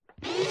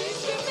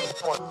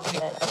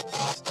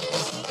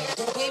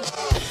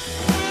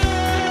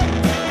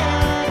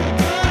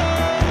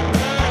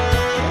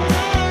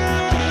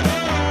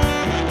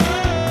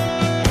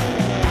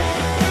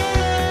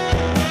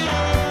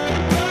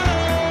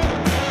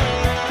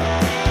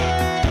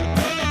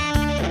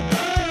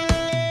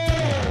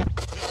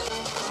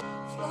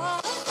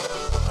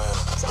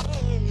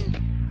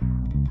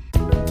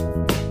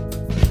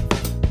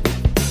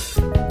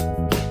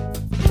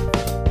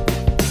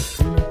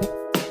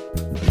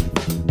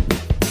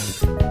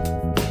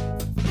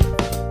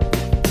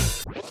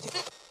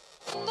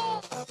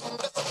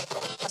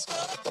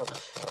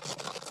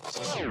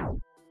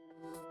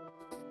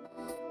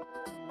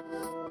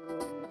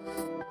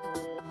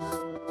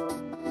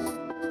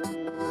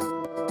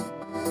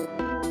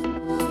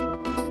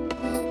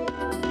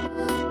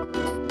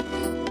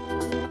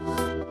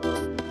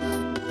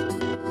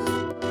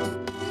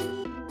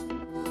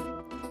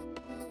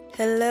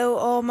Hello,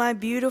 all my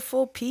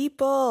beautiful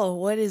people.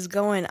 What is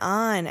going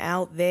on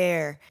out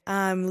there?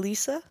 I'm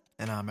Lisa.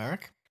 And I'm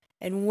Eric.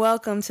 And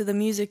welcome to the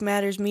Music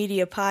Matters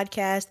Media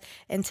podcast.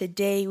 And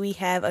today we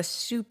have a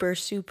super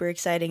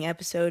exciting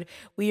episode.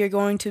 We are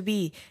going to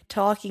be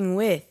talking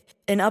with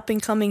an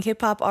up-and-coming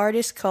hip-hop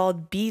artist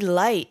called Be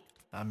Light.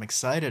 I'm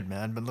excited,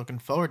 man. Been looking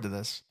forward to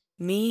this.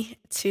 Me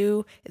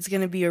too. It's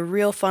going to be a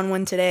real fun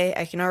one today.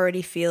 I can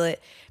already feel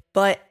it.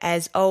 But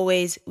as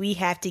always, we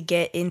have to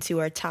get into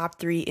our top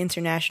 3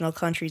 international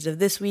countries of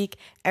this week.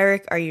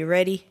 Eric, are you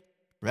ready?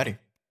 Ready.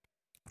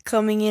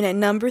 Coming in at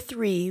number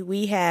 3,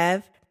 we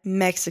have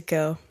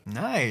Mexico.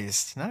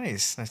 Nice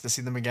to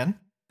see them again.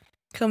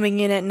 Coming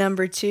in at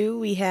number 2,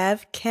 we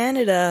have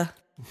Canada.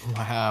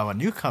 Wow, a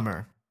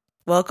newcomer.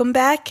 Welcome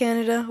back,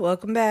 Canada.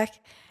 Welcome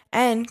back.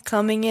 And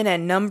coming in at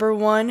number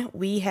 1,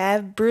 we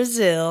have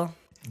Brazil.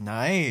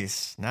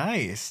 Nice.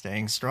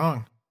 Staying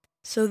strong.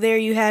 So there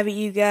you have it,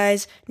 you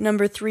guys.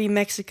 Number 3,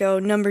 Mexico.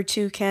 Number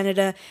 2,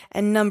 Canada.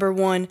 And number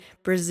 1,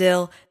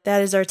 Brazil.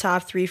 That is our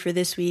top 3 for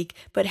this week.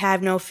 But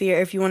have no fear,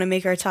 if you want to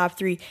make our top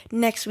 3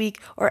 next week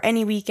or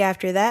any week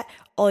after that,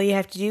 all you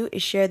have to do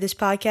is share this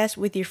podcast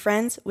with your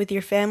friends, with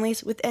your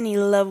families, with any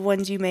loved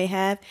ones you may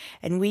have,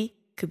 and we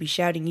could be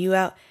shouting you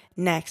out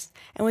next.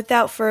 And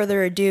without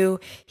further ado,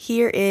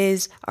 here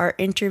is our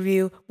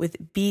interview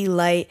with Be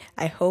Light.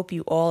 I hope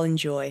you all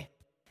enjoy.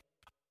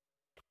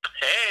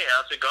 Hey,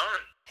 how's it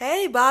going?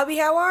 Hey, Bobby,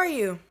 how are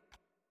you?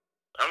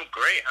 I'm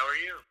great. How are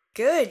you?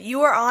 Good.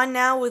 You are on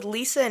now with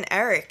Lisa and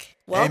Eric.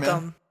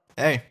 Welcome.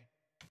 Hey.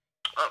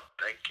 Oh,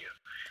 thank you.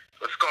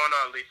 What's going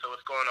on, Lisa?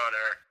 What's going on,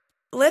 Eric?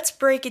 Let's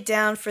break it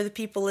down for the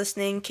people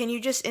listening. Can you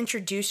just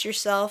introduce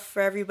yourself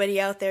for everybody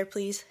out there,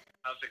 please?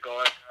 How's it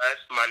going, guys?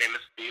 My name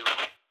is Be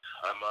Light.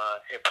 I'm a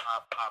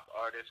hip-hop pop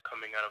artist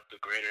coming out of the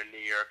greater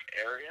New York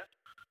area.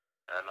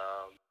 And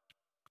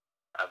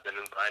I've been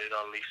invited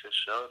on Lisa's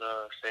show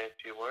to say a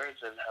few words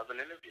and have an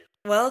interview.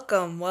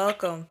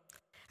 Welcome.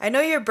 I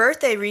know your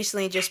birthday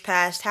recently just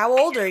passed. How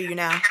old are you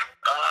now?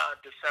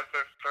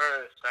 December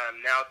 1st.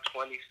 I'm now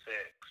 26.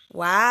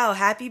 Wow,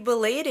 happy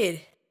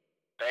belated.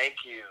 Thank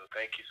you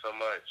so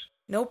much.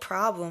 No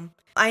problem.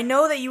 I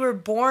know that you were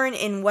born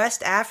in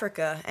West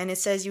Africa, and it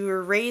says you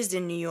were raised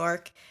in New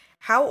York.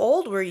 How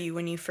old were you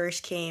when you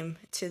first came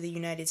to the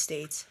United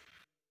States?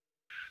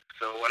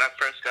 So when I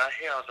first got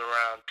here, I was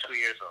around 2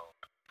 years old.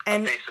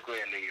 And I'm basically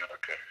a New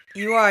Yorker.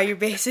 You are. You're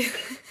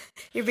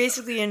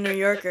basically a New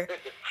Yorker.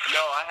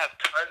 No, I have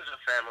tons of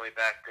family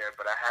back there,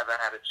 but I haven't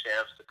had a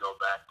chance to go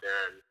back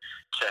there and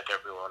check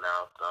everyone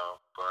out,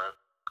 though. But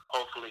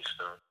hopefully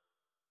soon.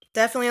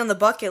 Definitely on the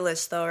bucket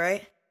list, though,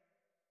 right?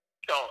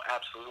 Oh,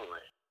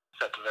 absolutely. It's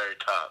at the very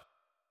top.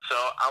 So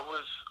I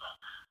was,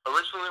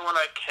 originally when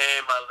I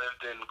came, I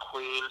lived in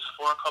Queens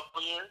for a couple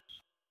of years,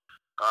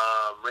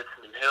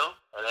 Richmond Hill,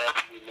 and then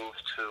we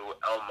moved to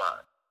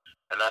Elmont.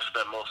 And I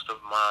spent most of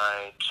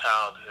my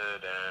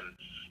childhood and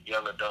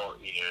young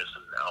adult years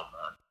in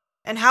Elmont.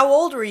 And how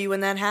old were you when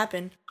that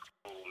happened?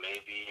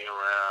 Maybe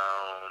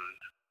around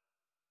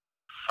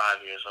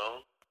 5 years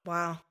old.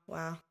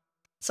 Wow.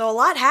 So a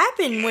lot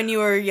happened when you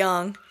were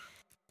young.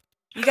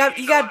 You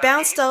got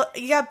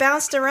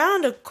bounced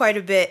around quite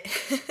a bit.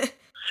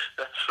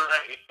 That's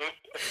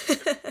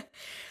right.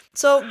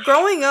 So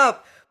growing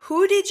up,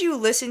 who did you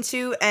listen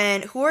to,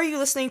 and who are you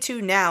listening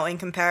to now in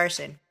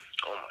comparison?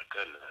 Oh my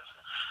goodness.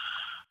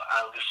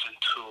 I listened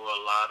to a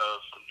lot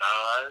of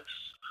Nas,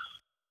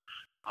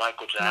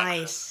 Michael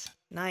Jackson.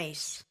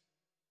 Nice.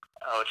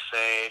 I would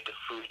say the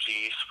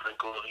Fugees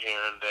sprinkled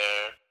here and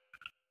there.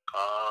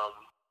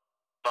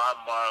 Bob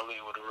Marley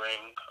would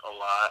ring a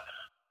lot.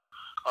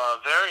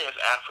 Various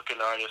African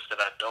artists that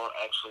I don't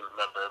actually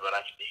remember, but I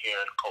can hear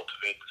and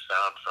cultivate the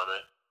sound from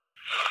it.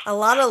 A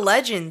lot of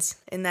legends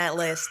in that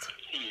list.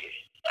 Yeah,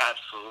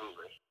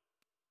 absolutely.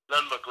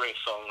 None but great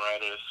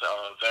songwriters,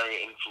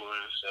 very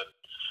influenced, and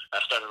I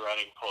started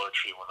writing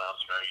poetry when I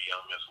was very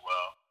young as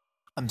well.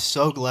 I'm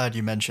so glad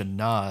you mentioned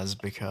Nas,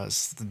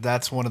 because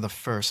that's one of the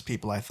first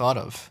people I thought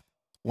of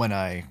when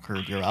I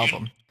heard your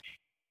album.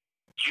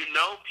 You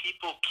know,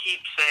 people keep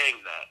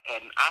saying that,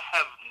 and I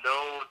have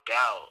no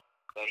doubt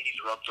that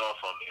he's rubbed off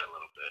on me a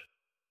little bit.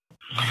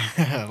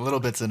 A little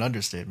bit's an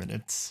understatement.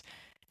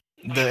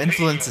 The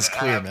influence is I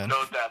clear, have man.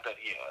 no doubt that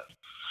he has.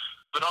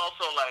 But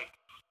also, like,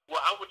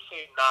 well, I would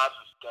say Nas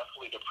is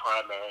definitely the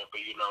primary,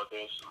 but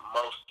there's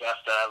most Def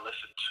that I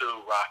listen to,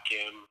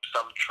 Rakim,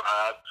 some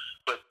Tribe,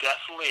 but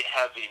definitely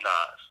heavy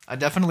Nas. I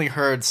definitely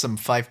heard some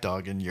Phife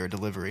Dawg in your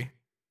delivery.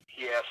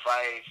 Yeah,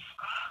 Phife,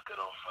 good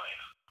old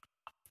Phife.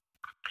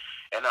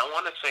 And I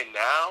want to say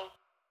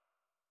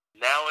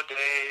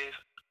nowadays,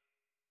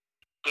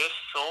 there's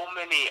so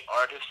many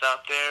artists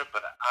out there,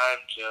 but I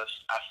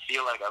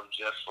feel like I'm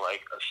just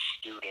like a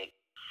student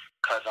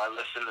because I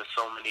listen to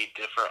so many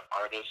different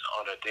artists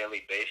on a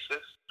daily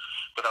basis.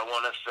 But I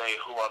want to say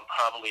who I'm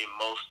probably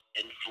most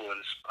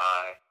influenced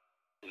by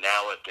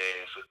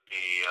nowadays would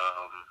be,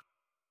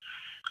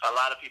 a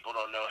lot of people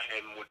don't know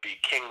him, would be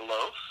King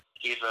Los.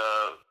 He's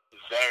a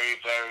very,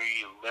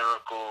 very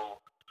lyrical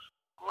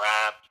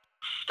rap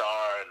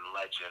star and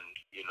legend.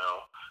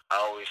 I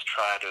always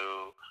try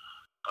to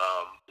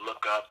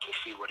look up to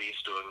see what he's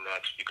doing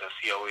next because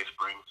he always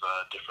brings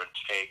a different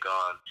take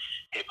on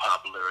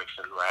hip-hop lyrics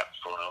and rap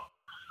flow.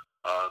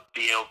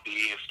 B.O.B.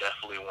 is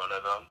definitely one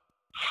of them.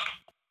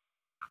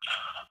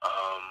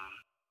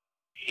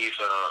 He's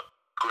a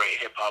great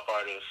hip-hop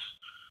artist,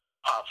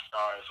 pop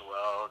star as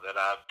well, that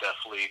I've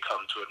definitely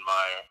come to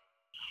admire.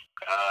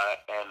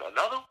 And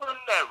another one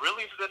that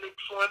really has been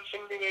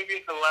influencing me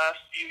maybe in the last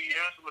few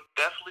years would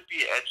definitely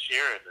be Ed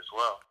Sheeran as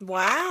well.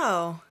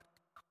 Wow.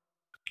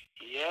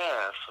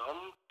 Yeah, so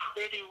I'm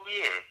pretty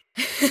weird.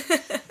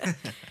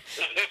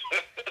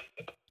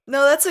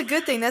 No, that's a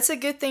good thing. That's a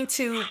good thing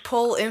to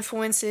pull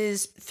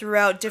influences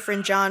throughout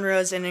different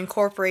genres and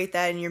incorporate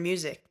that in your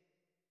music.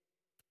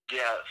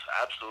 Yes,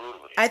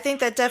 absolutely. I think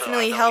that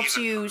definitely helps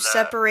even you from that-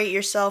 separate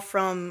yourself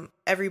from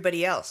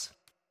everybody else.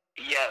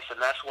 Yes, and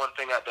that's one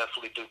thing I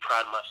definitely do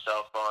pride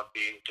myself on,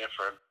 being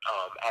different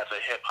as a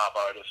hip-hop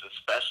artist,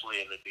 especially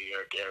in the New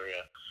York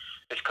area.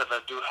 It's because I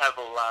do have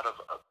a lot of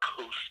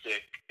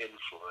acoustic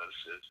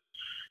influences.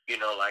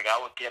 Like I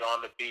would get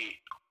on the beat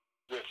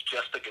with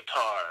just a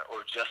guitar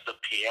or just a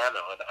piano,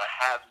 and I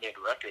have made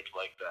records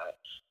like that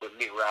with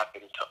me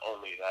rapping to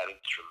only that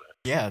instrument.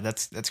 Yeah,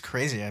 that's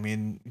crazy. I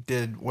mean,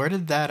 where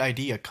did that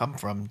idea come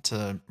from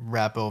to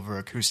rap over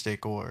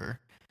acoustic or,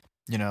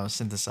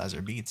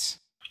 synthesizer beats?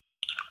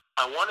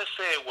 I want to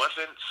say it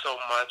wasn't so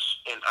much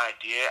an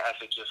idea as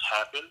it just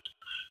happened.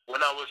 When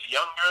I was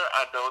younger,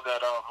 I know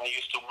that I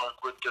used to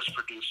work with this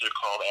producer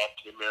called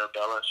Anthony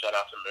Mirabella. Shout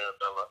out to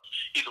Mirabella.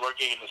 He's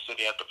working in the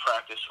city at the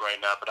practice right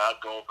now, but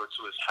I'd go over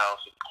to his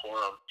house in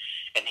Coram,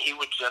 and he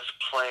would just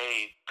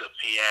play the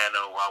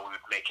piano while we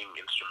were making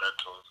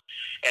instrumentals,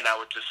 and I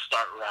would just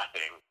start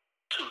rapping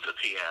to the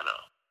piano.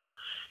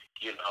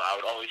 I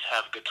would always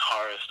have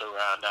guitarists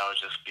around. I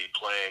would just be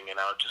playing, and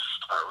I would just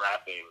start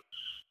rapping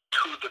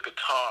to the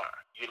guitar,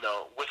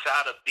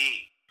 without a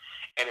beat.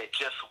 And it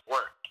just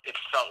worked. It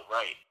felt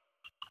right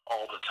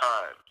all the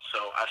time.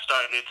 So I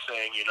started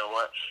saying, you know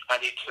what, I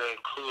need to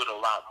include a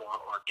lot more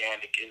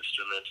organic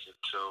instruments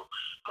into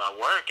my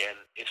work.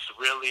 And it's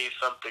really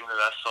something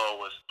that I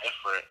saw was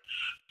different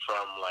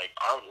from like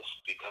artists,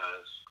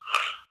 because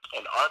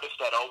an artist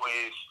that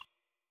always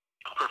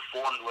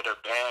performed with her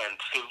band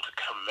seemed to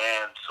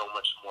command so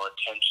much more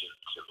attention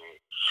to me.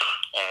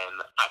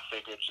 And I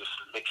figured just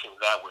mixing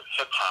that with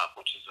hip-hop,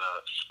 which is a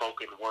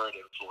spoken word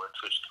influence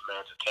which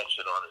commands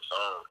attention on its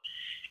own,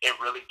 it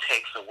really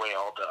takes away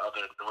all the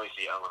other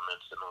noisy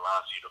elements and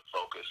allows you to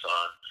focus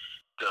on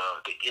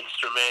the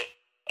instrument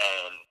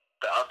and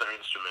the other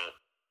instrument,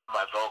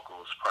 my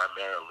vocals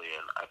primarily,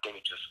 and I think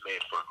it just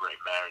made for a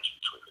great marriage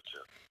between the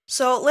two.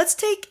 So let's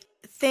take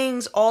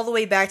things all the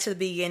way back to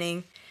the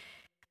beginning.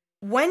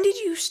 When did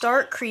you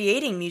start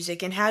creating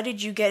music, and how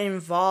did you get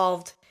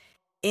involved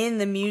in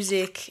the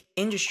music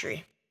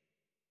industry?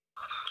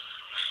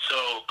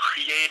 So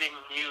creating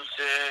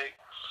music,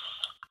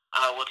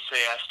 I would say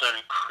I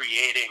started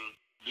creating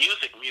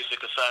music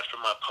aside from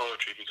my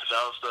poetry, because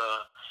I was the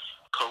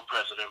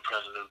co-president,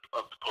 president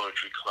of the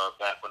Poetry Club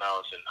back when I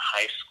was in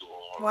high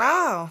school.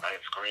 Wow.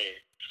 9th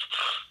grade.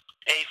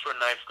 8th or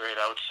 9th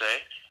grade, I would say.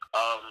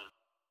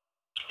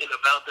 In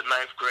about the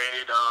 9th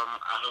grade,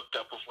 I hooked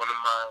up with one of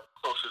my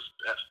closest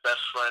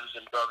best friends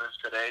and brothers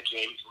today,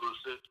 James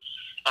Lucid,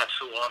 at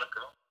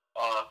Suwanica.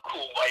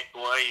 Cool white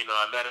boy,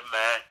 I met him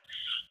at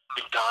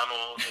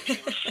McDonald's,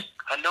 and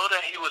I know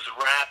that he was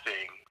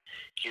rapping,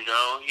 he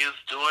was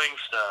doing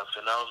stuff,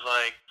 and I was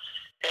like,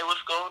 hey,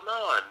 what's going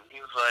on?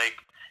 He was like,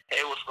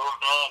 hey, what's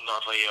going on? And I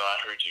was like, yo, I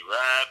heard you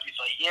rap. He's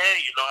like, yeah,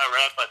 I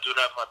rap, I do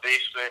that in my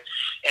basement,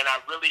 and I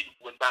really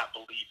would not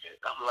believe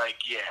it. I'm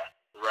like, yeah,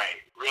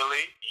 right,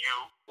 really? You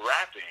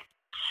rapping?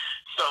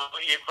 So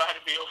he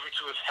invited me over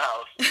to his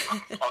house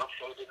on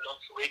the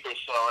next week or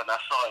so, and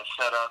I saw it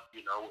set up,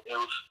 it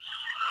was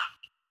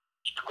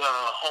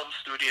home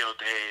studio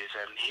days,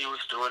 and he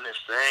was doing his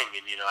thing,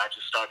 and I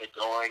just started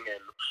going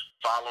and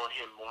following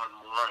him more and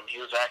more, and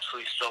he was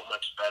actually so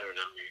much better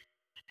than me,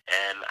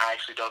 and I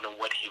actually don't know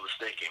what he was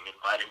thinking,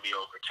 inviting me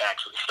over to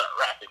actually start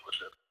rapping with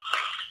him.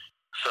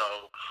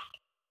 So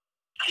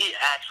he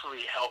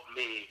actually helped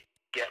me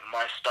get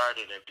my start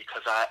in it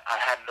because I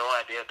had no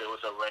idea there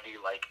was already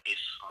like a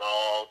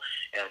small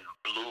and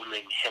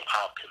blooming hip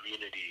hop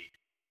community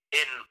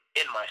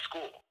in my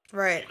school.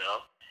 Right. You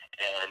know?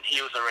 And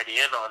he was already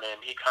in on it,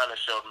 and he kind of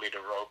showed me the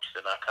ropes,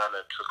 and I kind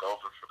of took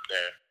over from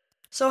there.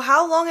 So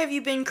how long have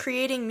you been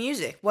creating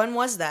music? When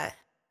was that?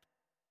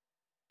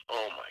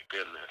 Oh my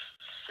goodness,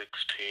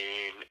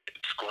 16.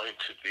 It's going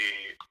to be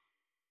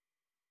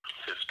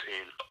 15.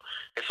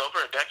 It's over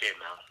a decade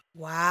now.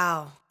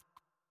 Wow.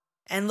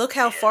 And look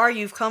how far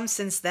you've come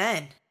since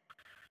then.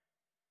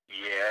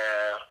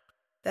 Yeah.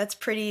 That's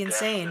pretty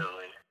insane.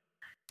 Definitely.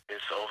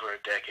 It's over a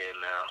decade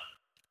now.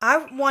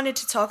 I wanted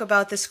to talk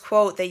about this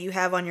quote that you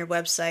have on your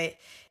website.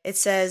 It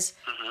says,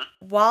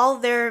 "While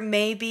there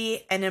may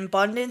be an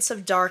abundance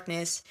of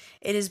darkness,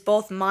 it is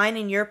both mine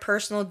and your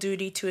personal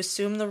duty to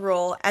assume the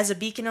role as a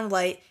beacon of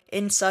light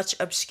in such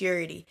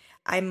obscurity.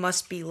 I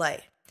must be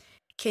light."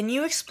 Can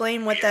you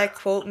explain what that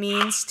quote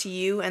means to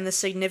you and the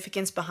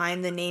significance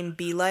behind the name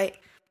Be Light?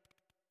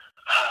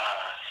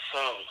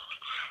 So,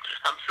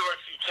 I'm sure if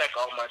you check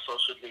all my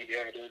social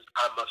media, it is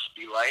I Must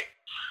Be Light.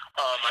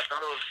 I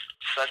thought it was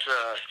such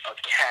a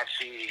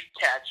catchy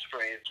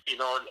catchphrase, you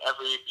know, in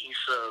every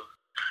piece of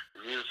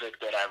music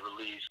that I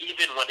release,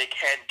 even when it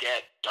can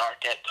get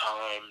dark at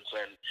times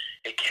and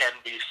it can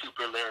be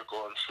super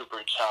lyrical and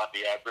super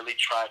choppy, I really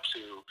try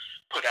to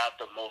put out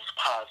the most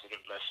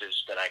positive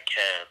message that I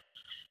can,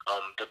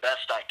 the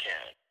best I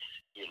can.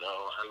 You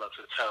know, I love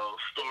to tell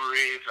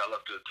stories, I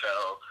love to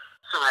tell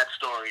sad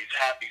stories,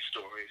 happy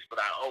stories, but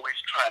I always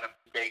try to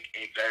make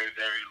a very,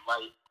 very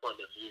light point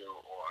of view,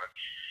 or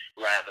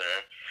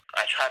rather,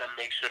 I try to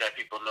make sure that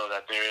people know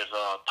that there is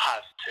a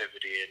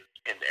positivity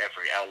in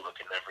every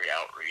outlook and every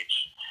outreach.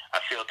 I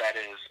feel that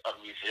is a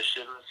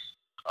musician's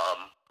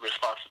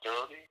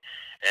responsibility,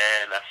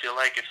 and I feel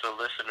like it's a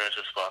listener's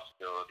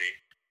responsibility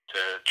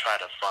to try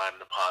to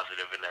find the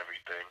positive in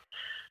everything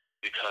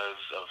because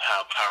of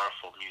how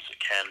powerful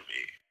music can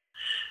be.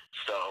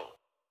 So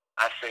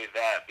I say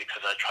that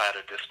because I try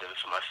to distance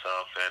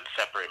myself and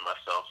separate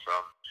myself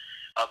from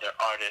other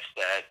artists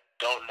that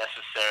don't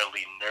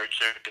necessarily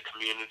nurture the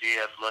community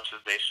as much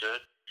as they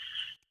should,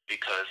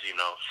 because, you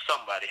know,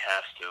 somebody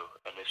has to,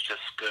 and it's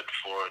just good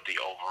for the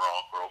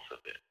overall growth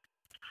of it.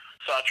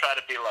 So I try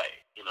to be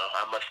light, you know,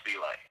 I must be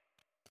light.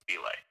 Be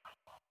light.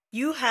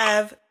 You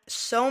have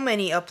so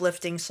many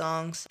uplifting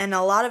songs, and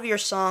a lot of your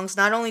songs,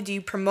 not only do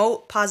you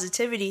promote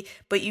positivity,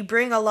 but you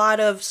bring a lot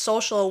of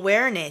social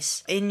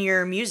awareness in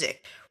your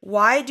music.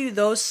 Why do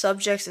those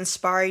subjects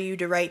inspire you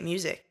to write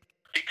music?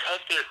 Because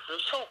they're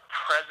so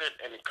present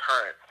and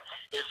current.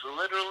 It's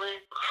literally,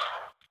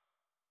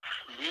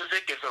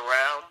 music is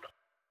around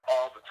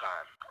all the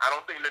time. I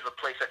don't think there's a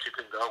place that you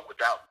can go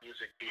without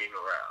music being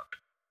around.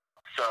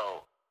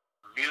 So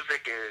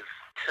music is,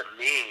 to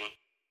me,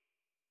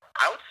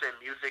 I would say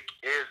music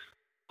is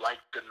like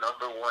the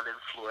number one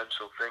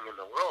influential thing in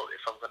the world,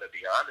 if I'm going to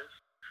be honest.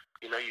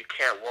 You know, you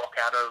can't walk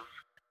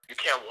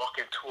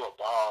into a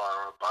bar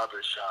or a barber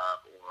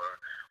shop or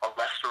a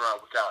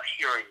restaurant without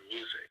hearing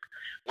music.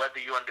 Whether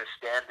you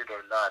understand it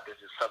or not,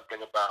 there's just something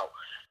about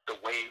the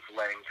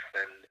wavelengths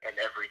and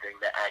everything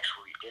that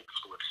actually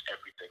influence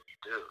everything you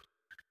do.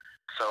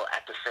 So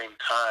at the same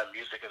time,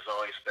 music has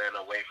always been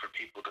a way for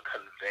people to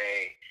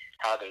convey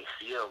how they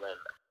feel.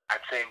 And I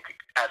think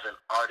as an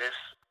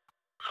artist,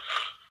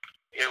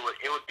 it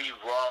would be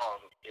wrong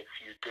if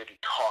you didn't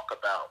talk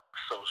about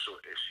social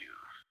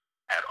issues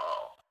at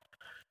all,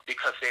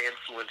 because they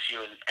influence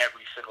you in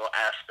every single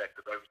aspect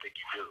of everything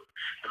you do.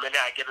 The minute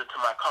I get into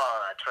my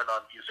car, I turn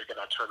on music and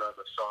I turn on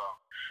the song.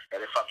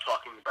 And if I'm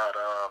talking about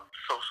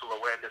social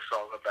awareness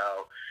song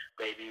about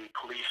maybe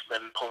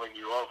policemen pulling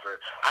you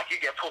over, I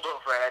could get pulled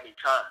over at any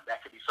time.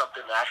 That could be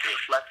something that I can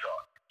reflect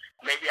on.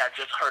 Maybe I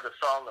just heard a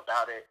song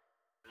about it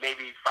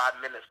maybe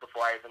 5 minutes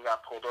before I even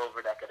got pulled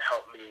over that could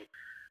help me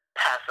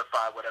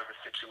pacify whatever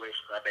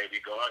situation I may be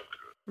going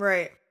through.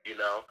 Right. You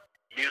know,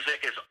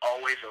 music is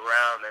always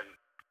around, and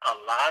a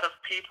lot of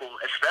people,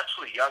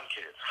 especially young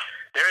kids,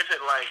 there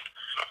isn't like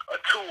a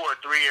 2 or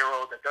 3 year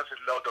old that doesn't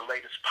know the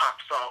latest pop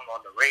song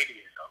on the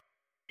radio.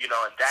 You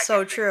know, and that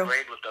So gets true.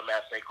 ingrained with them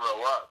as they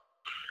grow up.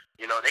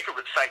 You know, they can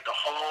recite the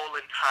whole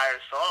entire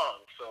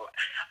song. So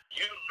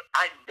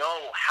I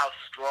know how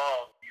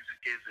strong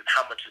music is and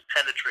how much it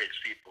penetrates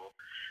people.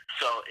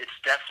 So it's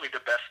definitely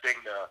the best thing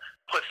to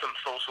put some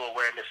social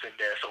awareness in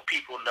there so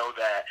people know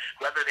that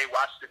whether they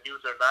watch the news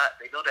or not,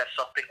 they know that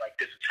something like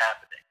this is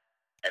happening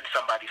and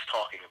somebody's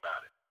talking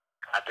about it.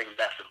 I think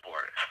that's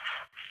important.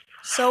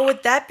 So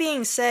with that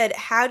being said,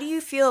 how do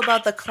you feel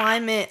about the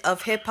climate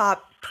of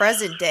hip-hop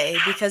present day?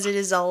 Because it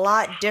is a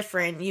lot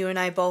different, you and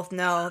I both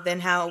know, than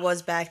how it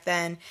was back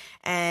then.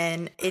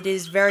 And it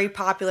is very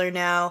popular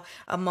now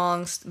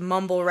amongst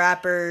mumble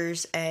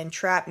rappers and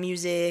trap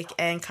music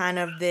and kind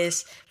of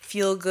this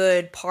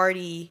feel-good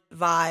party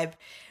vibe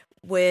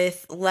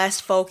with less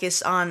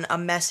focus on a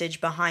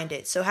message behind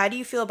it. So how do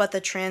you feel about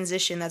the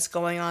transition that's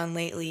going on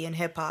lately in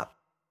hip-hop?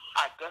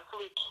 I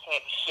definitely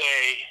can't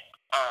say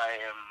I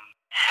am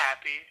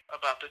happy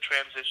about the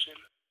transition.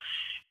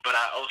 but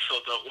I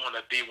also don't want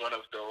to be one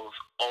of those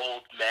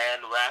old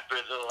man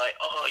rappers that are like,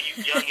 oh,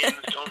 you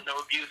youngins don't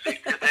know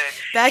music today.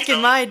 Back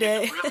in my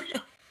day. It's really,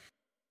 yeah,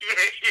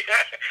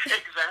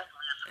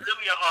 exactly. It's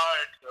really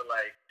hard to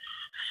like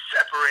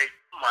separate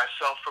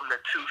myself from the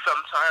two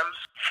sometimes,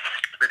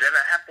 but then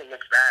I have to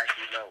look back,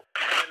 even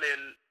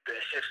in the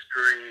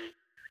history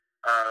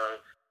of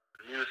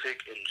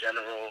music in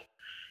general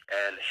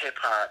and hip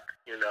hop,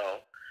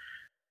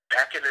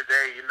 back in the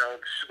day,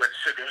 when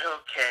Sugar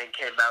Hill Gang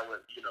came out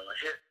with, a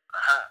hit,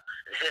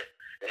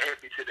 a hit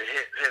me to the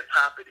hip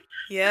hoppity.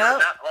 Yeah.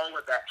 Not all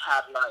of that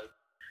had like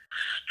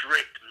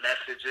strict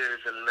messages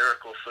and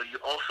lyrical, so you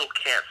also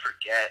can't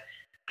forget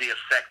the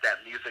effect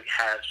that music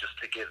has just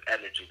to give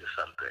energy to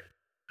something.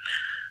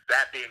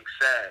 That being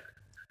said,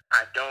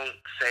 I don't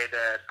say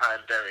that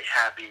I'm very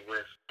happy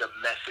with the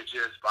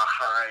messages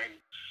behind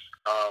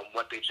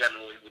what they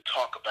generally would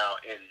talk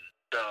about in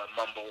the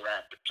mumble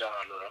rap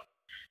genre.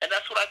 And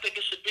that's what I think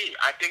it should be.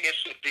 I think it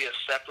should be a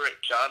separate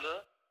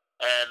genre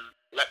and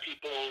let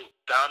people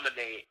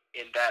dominate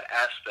in that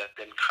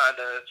aspect and kind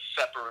of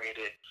separate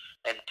it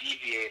and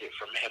deviate it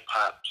from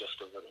hip-hop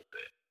just a little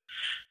bit.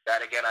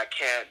 That, again, I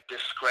can't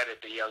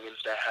discredit the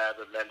youngins that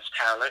have immense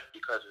talent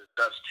because it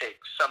does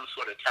take some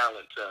sort of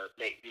talent to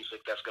make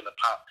music that's going to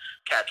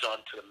catch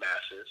on to the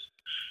masses.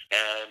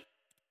 And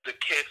the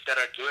kids that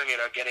are doing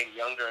it are getting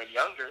younger and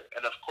younger,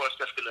 and of course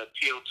that's going to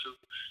appeal to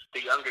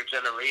the younger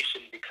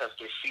generation because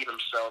they see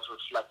themselves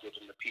reflected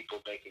in the people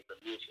making the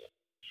music.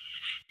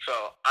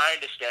 So I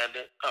understand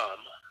it.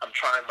 I'm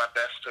trying my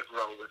best to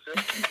grow with it.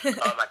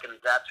 I can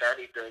adapt to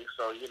anything.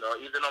 So,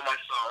 even on my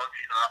songs,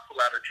 I'll pull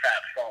out a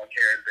trap song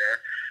here and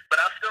there. But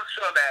I'll still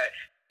show that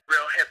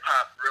real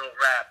hip-hop, real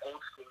rap,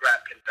 old-school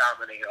rap can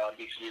dominate on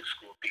these new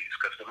school beats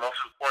because the most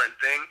important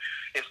thing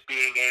is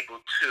being able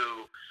to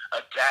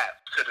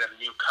adapt to the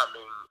new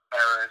coming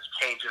eras,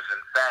 changes,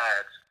 and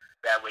fads.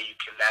 That way you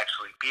can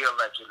actually be a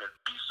legend and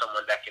be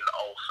someone that can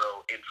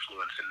also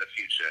influence in the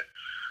future.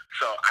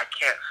 So I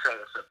can't say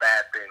it's a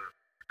bad thing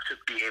to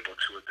be able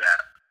to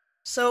adapt.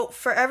 So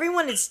for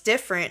everyone it's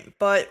different,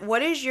 but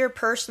what is your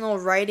personal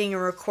writing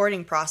and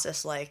recording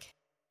process like?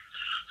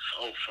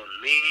 So for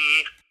me,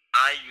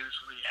 I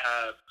usually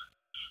have,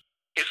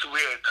 it's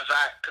weird because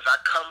I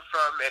come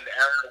from an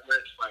era where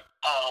it's like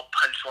all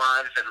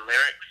punchlines and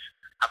lyrics.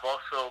 I've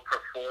also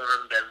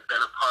performed and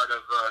been a part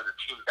of the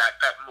Team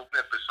Backpack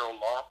movement for so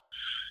long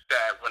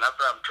that whenever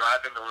I'm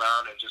driving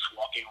around and just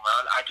walking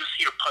around, I just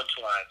hear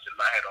punchlines in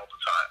my head all the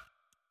time.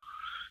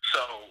 So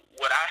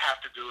what I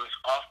have to do is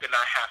often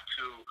I have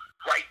to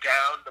write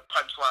down the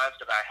punchlines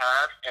that I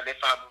have, and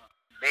if I'm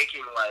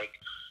making like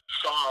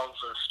songs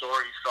or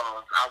story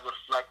songs, I'll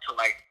reflect to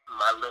like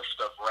my list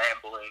of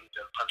ramblings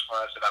and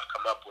punchlines that I've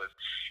come up with,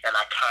 and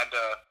I kind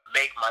of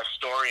make my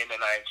story and then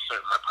I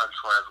insert my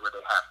punchlines where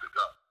they have to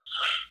go.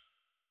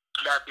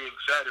 That being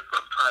said, if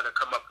I'm trying to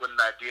come up with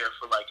an idea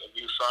for like a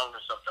new song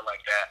or something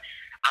like that,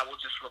 I will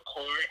just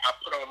record, I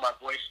put on my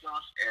voice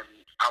notes, and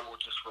I will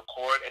just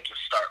record and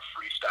just start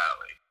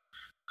freestyling.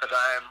 Because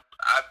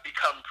I've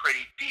become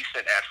pretty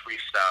decent at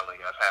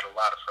freestyling. I've had a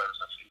lot of friends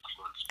that's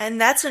influenced me.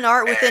 And that's an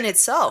art within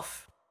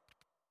itself.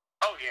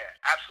 Oh yeah,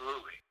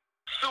 absolutely.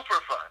 Super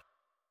fun.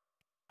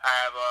 I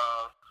have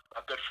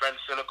a good friend,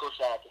 Cynical.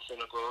 Shout out to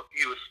Cynical.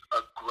 He was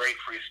a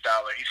great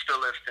freestyler. He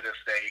still is to this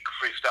day. He can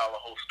freestyle a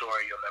whole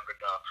story you'll never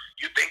know.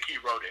 You think he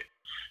wrote it.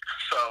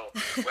 So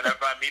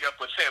whenever I meet up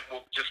with him,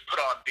 we'll just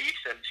put on beats,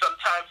 and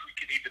sometimes we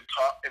can even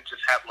talk and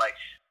just have like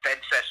vent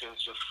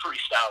sessions just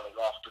freestyling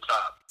off the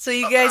top. So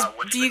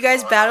do you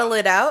guys battle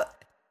it out?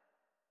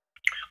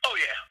 Oh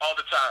yeah, all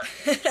the time.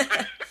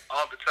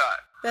 All the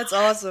time. That's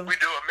awesome. We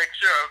do a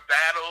mixture of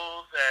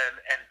battles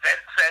and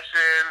vent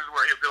sessions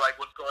where he'll be like,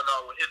 what's going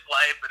on with his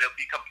life, but it'll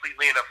be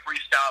completely in a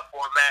freestyle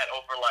format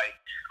over like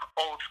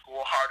old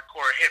school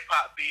hardcore hip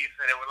hop beats,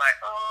 and then we're like,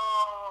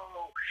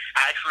 oh,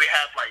 I actually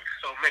have like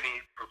so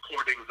many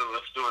recordings of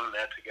us doing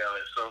that together.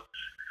 So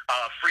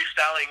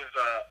freestyling is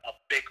a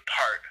big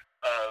part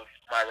of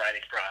my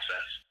writing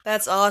process.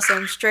 That's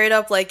awesome. Straight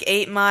up like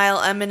 8 Mile,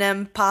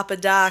 Eminem, Papa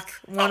Doc,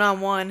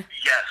 one-on-one.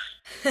 Yes.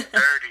 Dirty,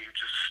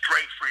 just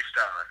straight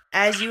freestyling.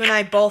 As you and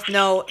I both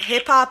know,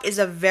 hip-hop is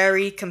a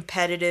very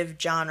competitive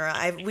genre.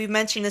 We've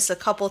mentioned this a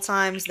couple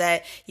times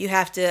that you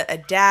have to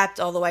adapt,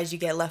 otherwise you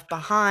get left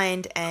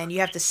behind, and you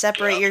have to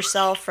separate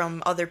yourself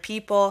from other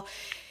people.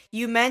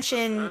 You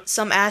mentioned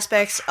some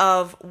aspects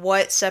of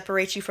what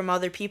separates you from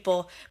other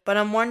people, but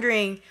I'm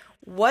wondering,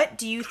 what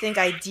do you think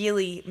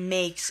ideally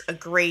makes a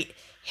great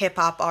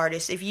hip-hop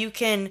artist? If you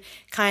can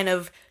kind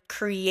of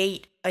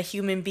create a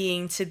human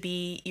being to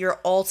be your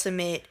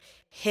ultimate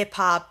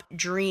hip-hop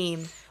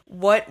dream,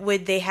 what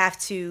would they have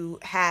to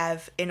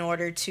have in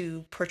order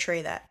to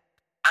portray that?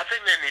 I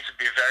think they need to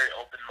be very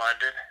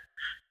open-minded,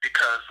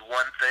 because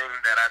one thing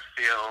that I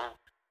feel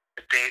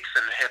dates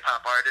in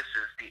hip-hop artists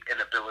is the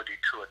inability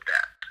to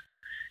adapt.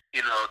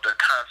 The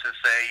constant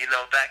say,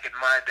 back in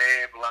my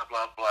day, blah,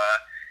 blah, blah.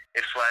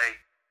 It's like,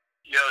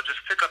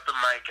 just pick up the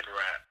mic and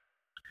rap.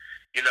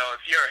 If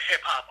you're a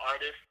hip-hop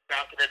artist,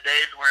 back in the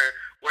days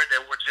where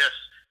there were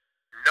just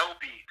no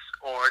beats,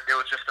 or there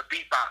was just a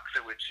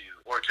beatboxer with you,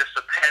 or just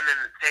a pen in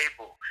the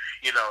table.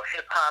 You know,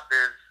 hip hop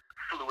is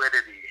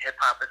fluidity. Hip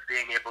hop is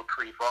being able to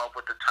evolve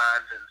with the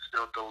times and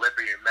still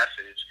deliver your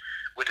message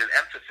with an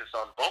emphasis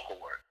on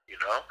vocal work, you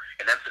know,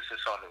 an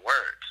emphasis on the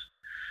words.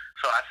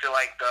 So I feel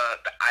like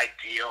the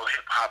ideal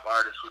hip hop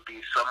artist would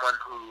be someone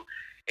who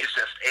is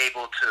just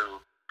able to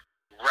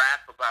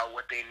rap about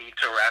what they need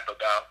to rap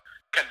about,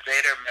 convey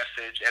their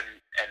message,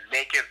 and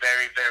make it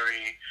very,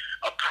 very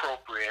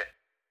appropriate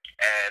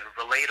and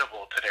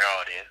relatable to their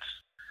audience.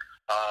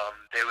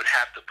 They would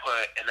have to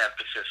put an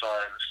emphasis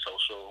on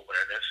social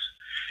awareness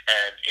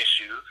and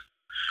issues.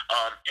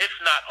 If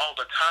not all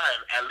the time,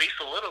 at least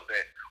a little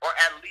bit, or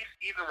at least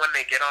even when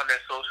they get on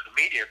their social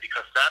media,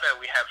 because now that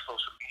we have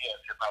social media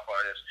as hip-hop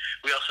artists,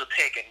 we also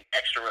take an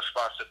extra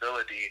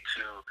responsibility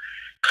to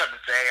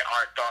convey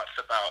our thoughts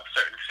about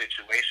certain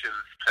situations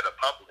to the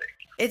public.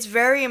 It's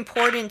very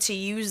important to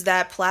use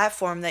that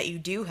platform that you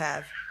do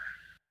have.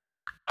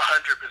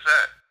 100%.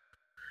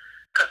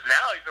 Because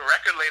now even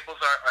record labels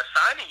are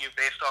signing you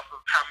based off of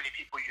how many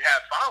people you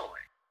have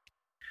following.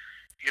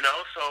 You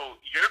know,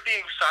 so you're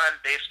being signed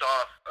based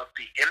off of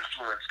the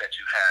influence that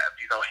you have.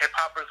 You know,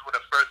 hip-hoppers were the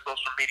first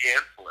social media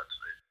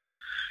influencers.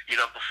 You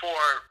know,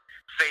 before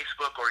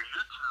Facebook or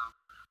YouTube,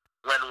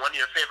 when one of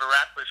your favorite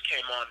rappers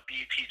came on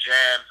BET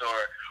Jams or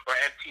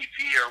MTV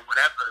or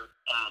whatever,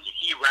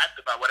 he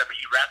rapped about whatever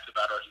he rapped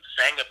about, or he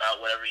sang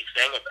about whatever he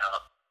sang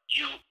about,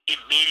 you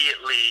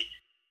immediately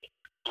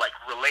like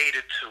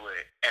related to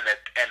it and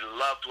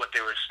loved what they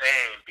were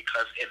saying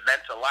because it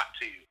meant a lot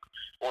to you,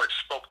 or it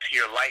spoke to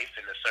your life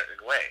in a certain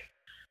way,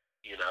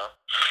 you know?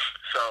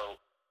 So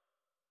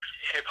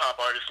hip-hop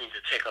artists need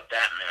to take up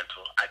that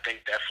mantle, I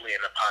think, definitely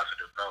in a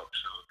positive note.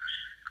 So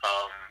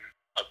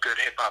a good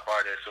hip-hop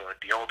artist or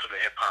the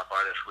ultimate hip-hop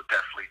artist would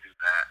definitely do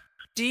that.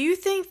 Do you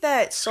think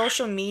that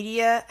social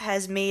media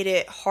has made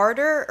it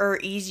harder or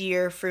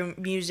easier for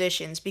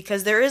musicians?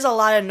 Because there is a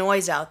lot of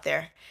noise out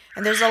there.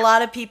 And there's a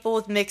lot of people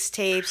with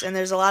mixtapes, and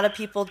there's a lot of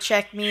people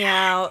check me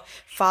out,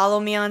 follow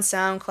me on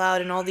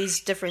SoundCloud, and all these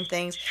different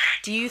things.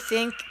 Do you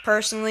think,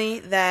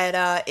 personally,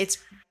 that it's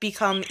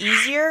become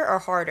easier or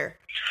harder?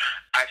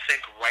 I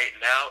think right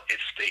now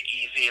it's the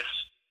easiest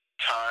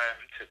time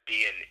to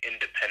be an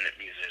independent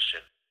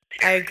musician.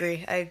 I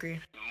agree.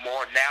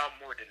 More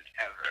than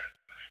ever.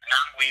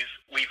 Now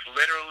we've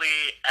literally,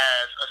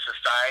 as a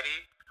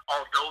society,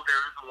 although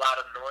there is a lot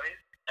of noise,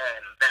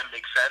 and that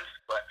makes sense,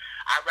 but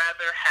I'd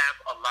rather have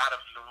a lot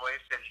of noise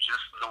than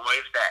just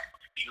noise that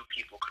few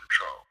people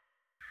control.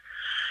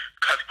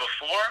 Because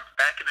before,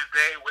 back in the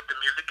day with the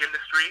music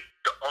industry,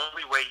 the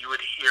only way you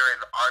would hear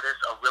an artist,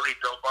 a really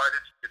dope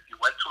artist, if you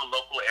went to a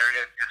local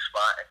area in your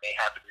spot and they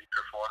happened to be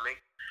performing,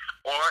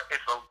 or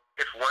if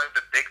one of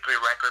the big three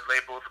record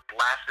labels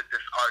blasted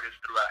this artist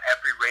throughout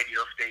every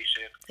radio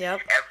station,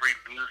 every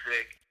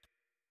music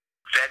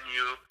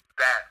venue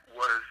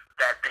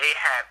that they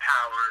had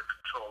power and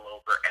control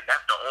over, and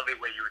that's the only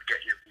way you would get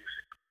your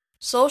music.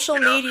 Social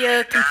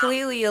media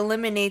completely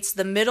eliminates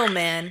the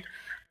middleman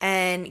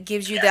and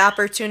gives you the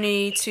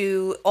opportunity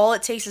to, all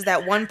it takes is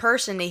that one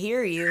person to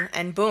hear you,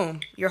 and boom,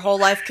 your whole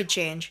life could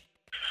change.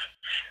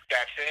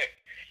 That's it.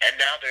 And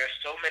now there are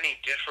so many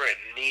different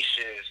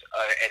niches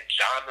and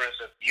genres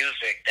of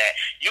music that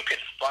you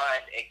can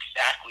find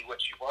exactly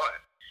what you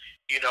want.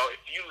 You know,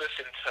 if you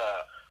listen to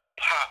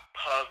pop,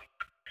 punk,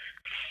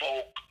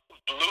 folk,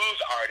 blues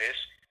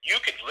artists, you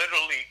can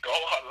literally go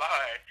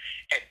online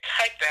and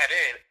type that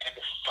in and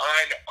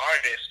find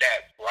artists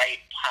that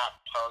write pop,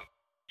 punk,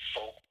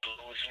 folk,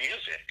 blues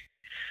music.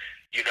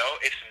 You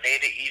know, it's made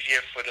it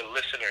easier for the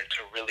listener to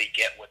really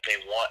get what they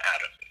want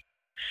out of it.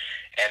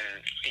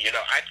 And, you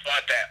know, I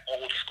thought that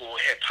old school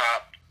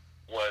hip-hop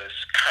was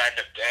kind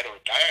of dead or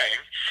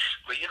dying,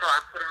 but, you know,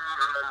 I put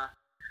on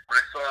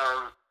my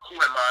song, Who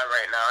Am I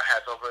right now,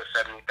 has over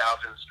 70,000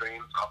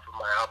 streams off of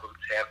my album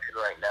Champion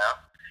right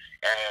now,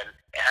 and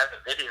it has a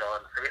video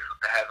on Facebook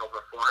that has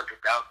over 400,000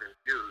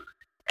 views,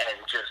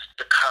 and just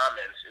the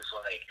comments is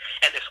like,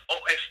 and it's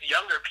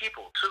younger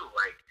people too,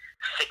 like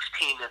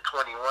 16 and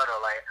 21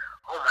 are like,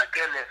 oh my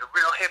goodness,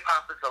 real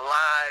hip-hop is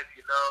alive,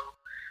 you know?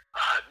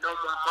 No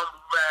more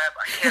mumble rap.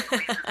 I can't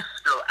believe it's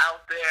still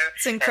out there.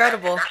 It's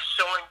incredible. And that's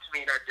showing to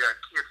me that there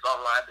are kids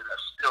online that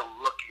are still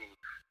looking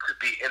to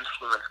be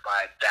influenced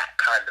by that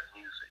kind of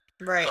music.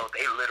 Right. So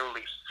they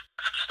literally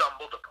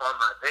stumbled upon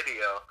my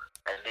video,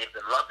 and they've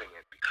been loving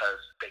it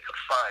because they could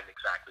find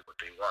exactly what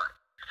they want.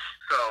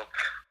 So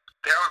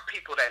there are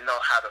people that know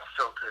how to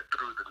filter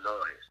through the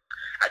noise.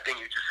 I think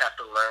you just have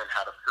to learn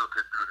how to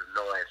filter through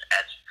the noise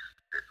as you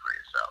see it for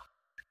yourself.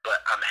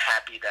 But I'm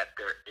happy that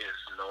there is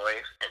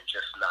noise and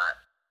just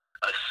not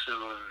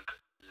assumed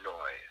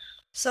noise.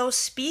 So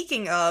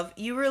speaking of,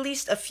 you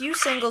released a few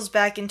singles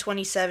back in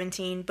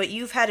 2017, but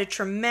you've had a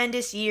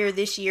tremendous year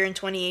this year in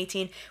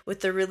 2018 with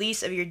the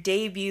release of your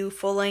debut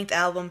full-length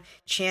album,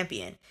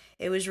 Champion.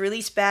 It was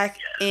released back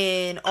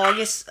in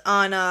August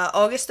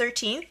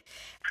 13th,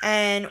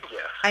 and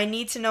I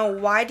need to know,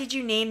 why did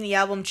you name the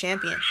album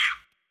Champion?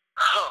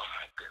 Oh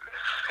my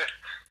goodness.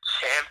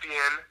 Champion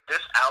Champion,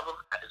 this album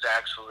is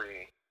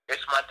actually,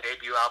 it's my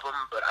debut album,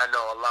 but I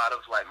know a lot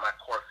of like my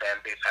core fan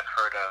base have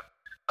heard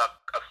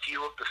a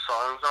few of the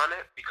songs on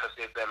it because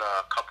they've been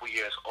a couple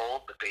years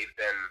old, but they've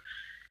been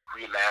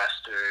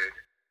remastered,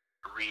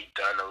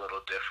 redone a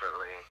little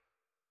differently.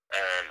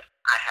 And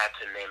I had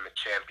to name it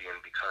Champion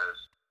because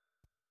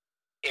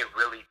it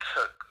really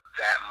took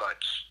that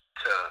much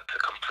to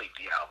complete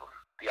the album.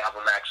 The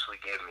album actually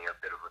gave me a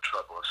bit of a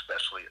trouble,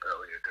 especially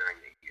earlier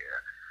during the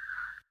year.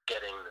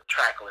 Getting the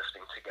track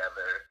listing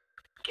together,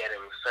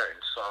 getting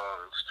certain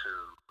songs to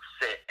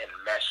fit and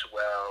mesh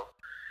well,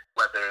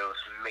 whether it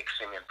was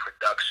mixing and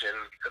production,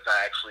 because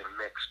I actually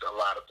mixed a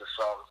lot of the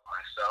songs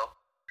myself,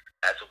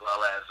 as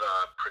well as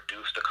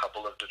produced a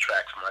couple of the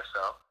tracks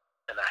myself.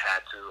 And I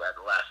had to at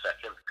the last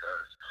second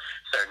because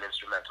certain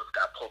instrumentals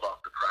got pulled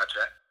off the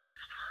project.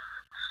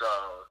 So,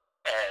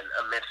 and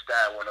amidst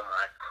that, one of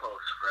my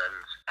close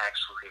friends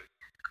actually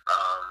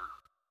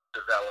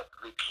developed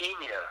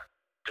leukemia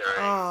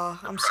during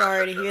I'm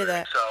sorry to hear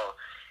that. So,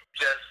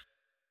 just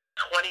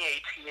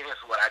 2018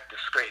 is what I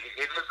describe.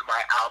 It is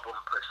my album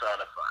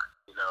personified.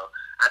 You know,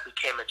 I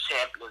became a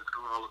champion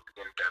through all of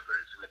the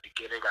endeavors. In the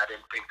beginning, I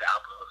didn't think the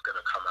album was going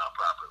to come out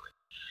properly.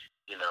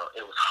 You know,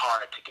 it was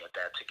hard to get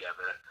that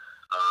together.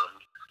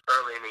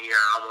 Early in the year,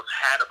 I almost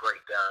had a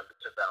breakdown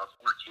because I was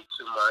working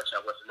too much.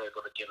 I wasn't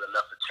able to give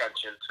enough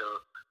attention to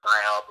my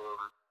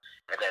album.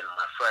 And then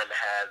my friend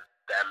had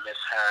that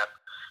mishap.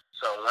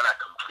 So when I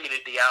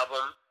completed the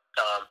album,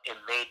 it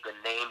made the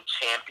name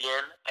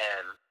Champion,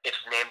 and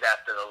it's named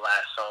after the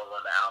last song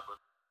on the album,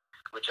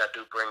 which I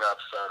do bring up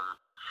some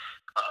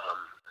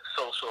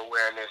social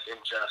awareness,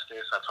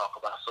 injustice. I talk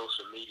about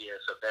social media.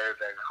 It's a very,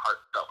 very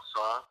heartfelt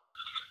song.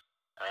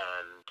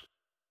 And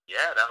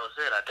yeah, that was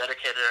it. I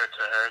dedicated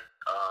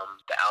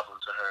the album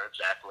to her,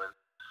 Jacqueline,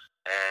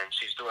 and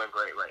she's doing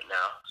great right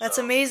now. That's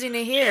amazing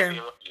to hear.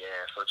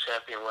 So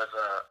Champion was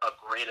a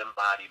great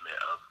embodiment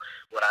of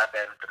what I've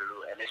been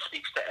through, and it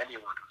speaks to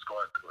anyone who's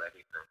going through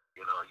anything.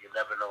 You know, you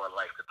never know what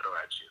life could throw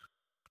at you.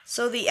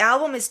 So the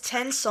album is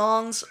 10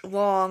 songs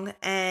long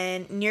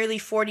and nearly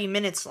 40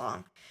 minutes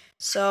long.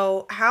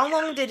 So how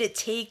long did it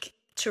take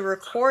to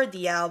record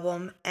the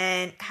album,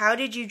 and how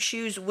did you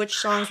choose which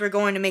songs were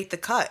going to make the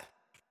cut?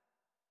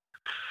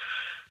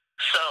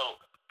 So,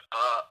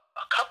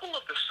 a couple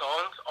of the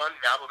songs on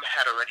the album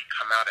had already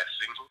come out as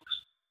singles.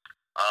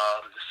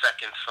 The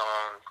second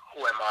song,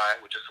 Who Am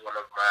I, which is one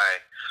of my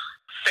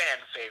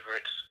fan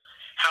favorites,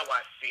 How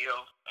I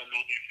Feel,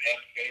 another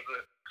fan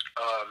favorite,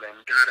 and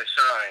Gotta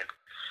Shine.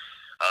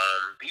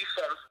 These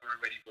songs were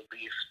already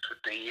released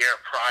a year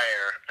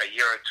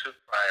or two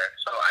prior,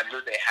 so I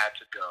knew they had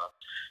to go.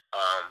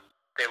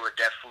 They were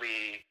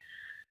definitely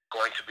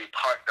going to be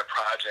part of the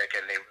project,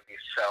 and they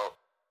really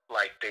felt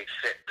like they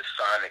fit the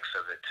sonics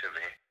of it to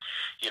me.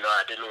 You know,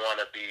 I didn't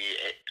want to be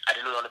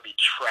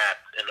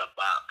trapped in a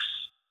box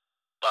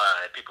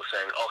by people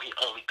saying, oh, he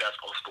only does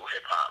old school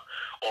hip hop,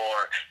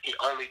 or he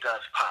only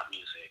does pop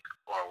music,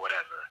 or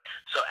whatever.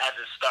 So as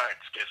it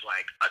starts, there's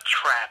like a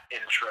trap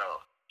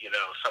intro, you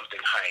know,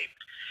 something hype.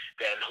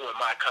 Then Who Am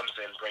I comes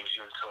in, brings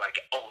you into like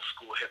an old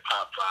school hip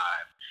hop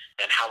vibe,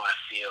 and How I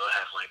Feel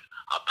has like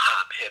a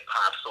pop hip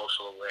hop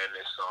social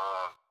awareness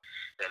song.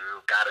 And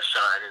Gotta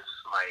Shine is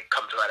like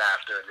comes right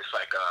after, and it's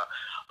like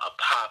a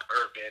pop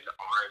urban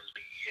R&B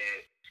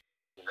hit,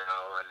 you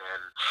know, and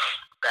then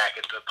back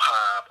into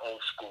pop, old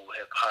school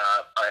hip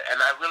hop,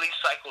 and I really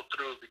cycled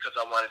through because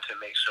I wanted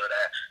to make sure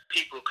that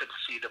people could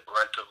see the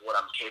brunt of what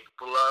I'm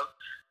capable of.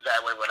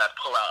 That way, when I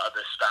pull out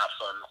other stops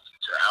on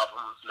future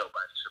albums,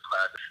 nobody's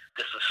surprised.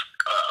 This is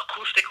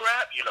acoustic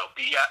rap, you know.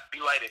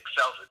 B-Light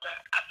excels at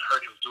that. I've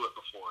heard him do it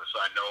before,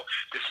 so I know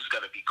this is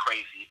going to be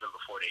crazy even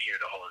before they hear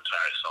the whole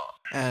entire song.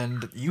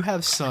 And you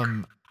have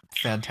some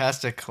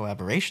fantastic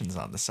collaborations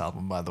on this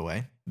album, by the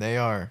way. They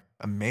are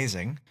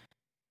amazing.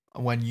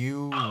 When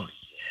you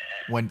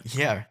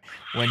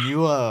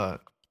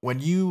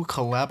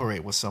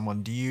collaborate with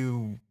someone, do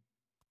you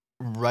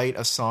write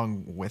a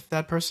song with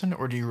that person,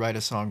 or do you write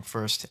a song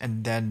first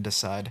and then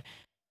decide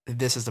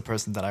this is the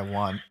person that I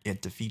want it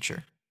to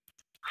feature?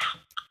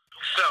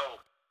 So,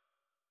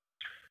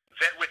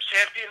 with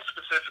Champion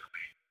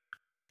specifically,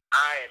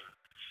 I am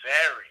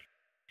very,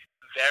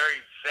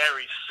 very,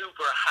 very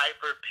super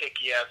hyper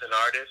picky as an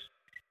artist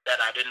that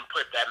I didn't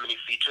put that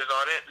many features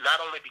on it. Not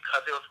only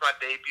because it was my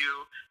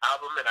debut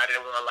album and I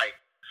didn't want like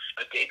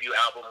a debut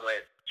album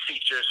with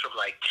features from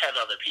like 10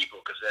 other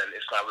people, because then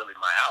it's not really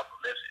my album,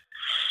 is it?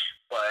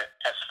 But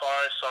as far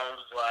as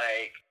songs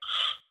like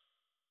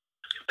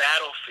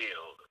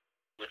Battlefield,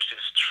 which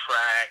is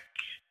track,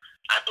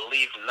 I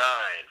believe 9,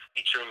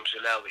 featuring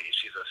Janelle,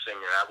 she's a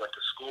singer. I went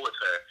to school with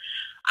her.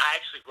 I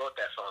actually wrote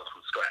that song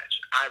from scratch.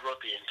 I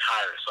wrote the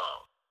entire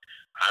song.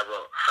 I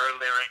wrote her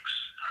lyrics,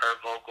 her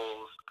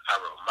vocals,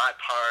 I wrote my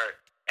part,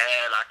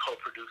 and I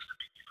co-produced the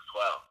beat as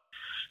well.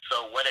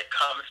 So when it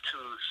comes to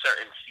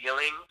certain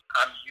feelings,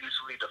 I'm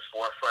usually the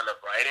forefront of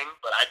writing,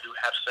 but I do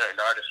have certain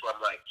artists where I'm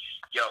like,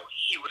 yo,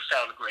 he would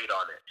sound great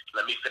on it.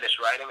 Let me finish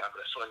writing. I'm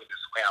going to swing it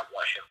this way. I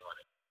want him on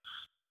it.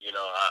 You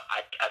know,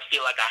 I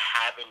feel like I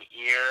have an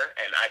ear,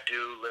 and I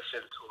do listen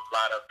to a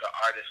lot of the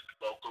artists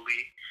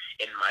locally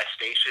in my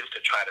station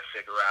to try to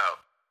figure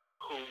out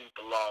who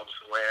belongs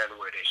where and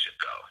where they should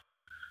go.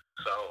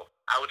 So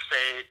I would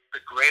say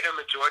the greater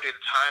majority of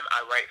the time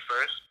I write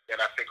first, then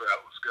I figure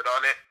out who's good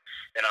on it,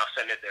 then I'll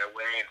send it their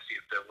way and see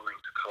if they're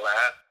willing to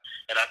collab.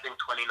 And I think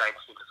 2019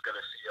 is going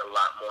to see a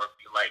lot more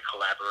like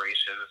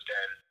collaborations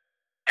than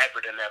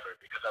ever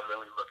because I'm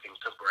really looking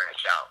to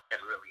branch out and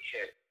really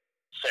hit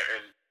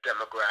certain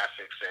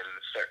demographics and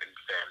certain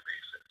fan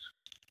bases.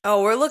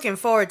 Oh, we're looking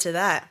forward to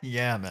that.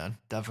 Yeah, man,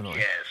 definitely.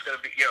 Yeah, it's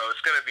gonna be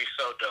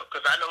so dope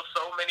because I know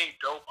so many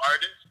dope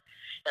artists,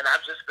 and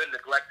I've just been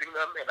neglecting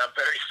them, and I'm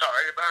very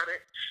sorry about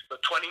it.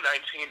 But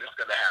 2019 is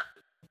gonna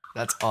happen.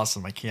 That's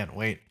awesome. I can't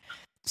wait.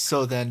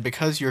 So then,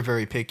 because you're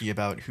very picky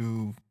about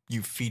who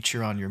you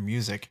feature on your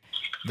music,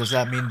 does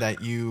that mean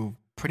that you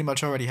pretty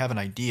much already have an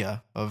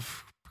idea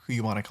of who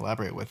you want to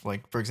collaborate with?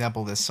 Like, for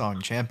example, this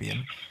song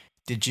Champion,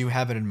 did you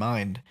have it in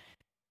mind?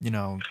 You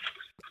know,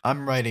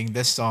 I'm writing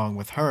this song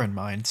with her in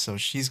mind, so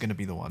she's going to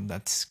be the one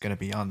that's going to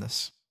be on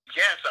this.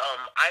 Yes,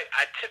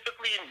 I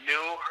typically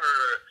knew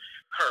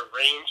her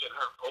range and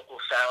her vocal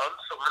sound,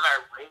 so when I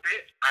wrote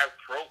it, I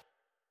wrote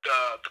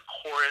the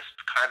chorus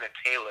to kind of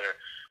tailor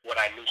what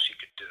I knew she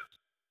could do.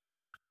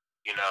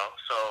 You know,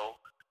 so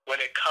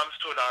when it comes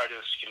to an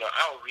artist, you know,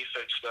 I'll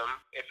research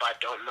them if I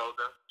don't know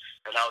them,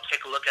 and I'll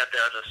take a look at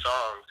their other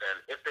songs, and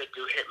if they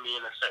do hit me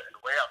in a certain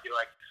way, I'll be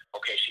like,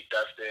 okay, she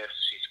does this,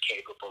 she's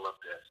capable of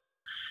this.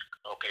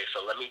 Okay,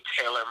 so let me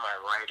tailor my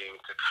writing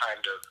to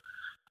kind of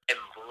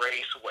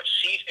embrace what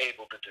she's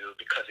able to do,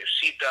 because if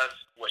she does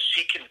what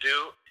she can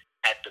do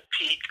at the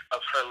peak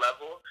of her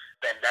level,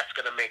 then that's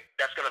gonna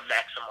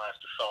maximize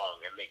the song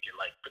and make it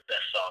like the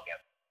best song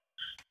ever.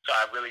 So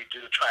I really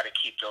do try to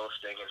keep those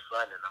things in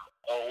front, and I'm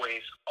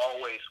always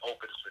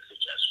open for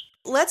suggestions.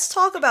 Let's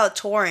talk about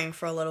touring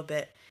for a little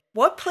bit.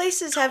 What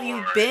places have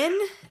you been,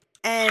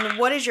 and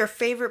what is your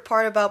favorite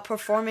part about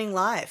performing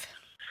live?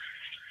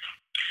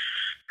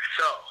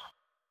 So,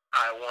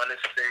 I want to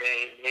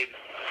say maybe,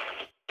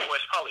 well,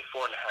 it's probably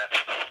 4.5.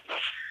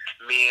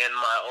 Me and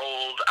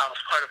I was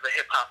part of a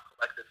hip-hop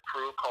collective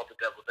crew called the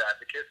Devil's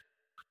Advocate.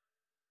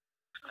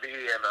 Me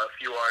and a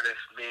few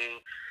artists,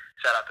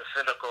 shout out to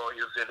Cynical,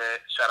 he was in it,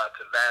 shout out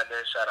to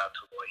Madness, shout out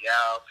to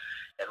Royale,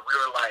 and we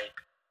were like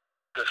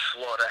the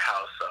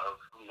slaughterhouse of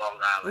Long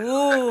Island.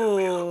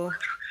 Ooh.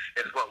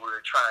 Is what we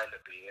were trying to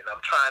be, and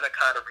I'm trying to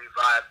kind of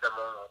revive them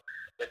all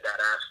in that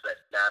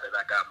aspect now that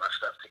I got my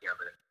stuff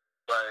together.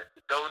 But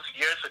those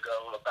years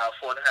ago, about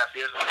 4.5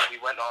 years ago,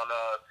 we went on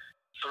a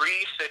 3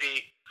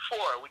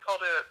 or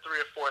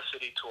 4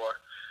 city tour.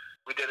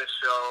 We did a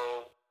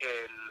show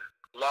in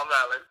Long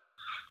Island.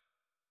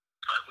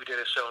 We did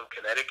a show in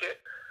Connecticut.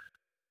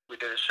 We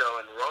did a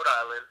show in Rhode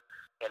Island.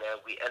 And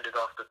then we ended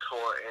off the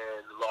tour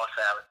in Los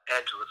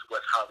Angeles,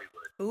 West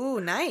Hollywood.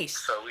 Ooh, nice.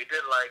 So we did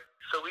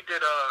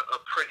a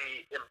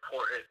pretty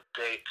important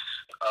dates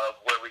of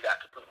where we got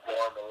to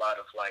perform a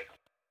lot of like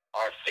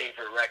our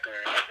favorite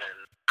records. And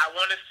I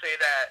want to say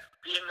that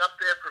being up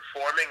there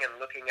performing and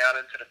looking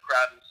out into the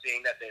crowd and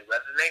seeing that they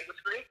resonate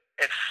with me,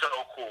 it's so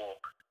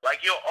cool.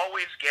 Like, you'll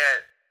always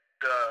get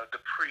the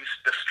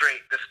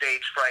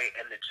stage fright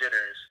and the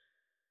jitters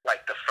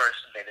like the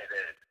first minute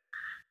in.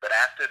 But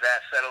after that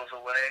settles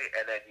away,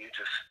 and then you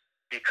just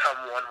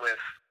become one with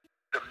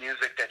the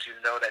music that you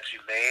know that you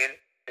made,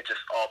 it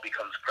just all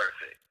becomes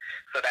perfect.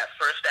 So that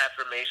first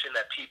affirmation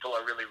that people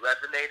are really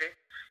resonating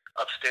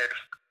upstairs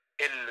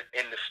in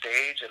the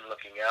stage and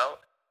looking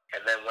out,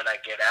 and then when I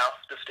get off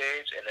the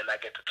stage and then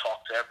I get to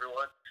talk to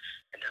everyone,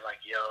 and they're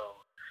like, yo,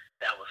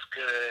 that was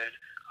good,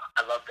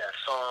 I love that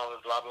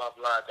song, blah, blah,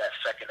 blah, that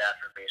second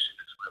affirmation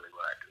is really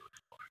what I do it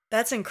for.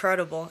 That's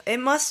incredible. It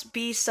must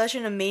be such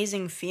an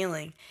amazing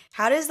feeling.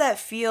 How does that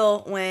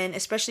feel when,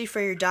 especially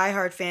for your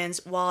diehard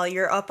fans, while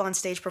you're up on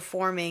stage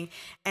performing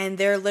and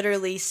they're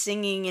literally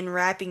singing and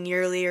rapping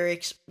your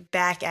lyrics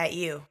back at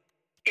you?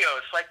 You know,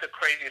 it's like the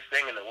craziest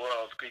thing in the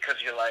world, because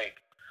you're like,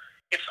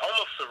 it's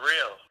almost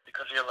surreal,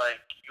 because you're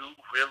like, you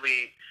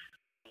really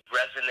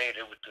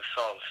resonated with the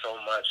song so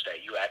much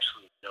that you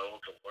actually know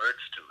the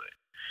words to it.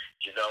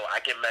 You know, I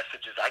get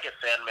messages, I get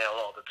fan mail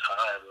all the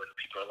time when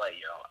people are like,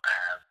 yo, I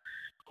have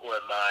Who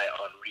Am I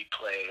on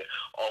replay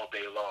all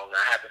day long.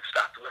 I haven't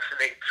stopped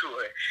listening to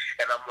it.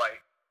 And I'm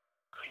like,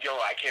 yo,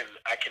 I can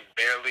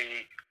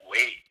barely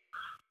wait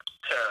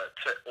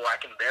or I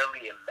can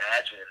barely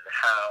imagine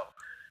how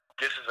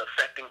this is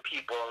affecting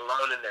people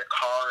alone in their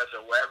cars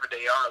or wherever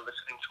they are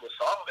listening to a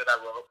song that I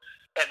wrote,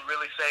 and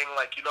really saying,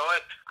 like, you know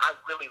what, I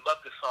really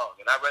love this song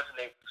and I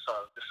resonate with the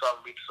song. This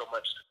song means so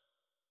much to me.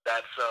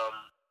 That's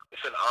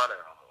it's an honor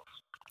almost.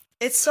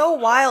 It's so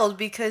wild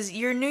because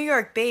you're New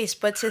York based,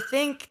 but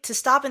to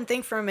stop and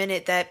think for a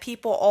minute that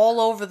people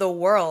all over the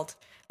world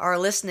are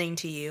listening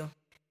to you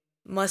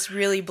must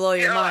really blow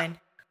your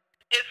mind.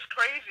 It's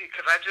crazy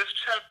because I just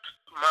checked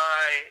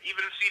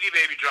even CD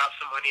Baby dropped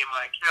some money in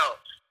my account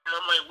And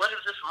I'm like, what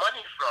is this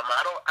money from?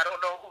 I don't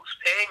know who's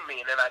paying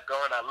me. And then I go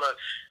and I look,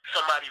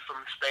 somebody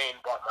from Spain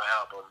bought my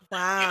album.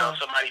 You know,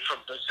 Wow. somebody from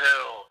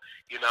Brazil.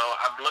 You know,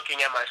 I'm looking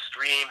at my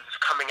streams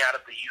coming out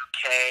of the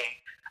UK.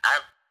 I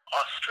have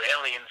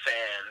Australian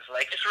fans.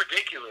 Like, it's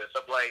ridiculous.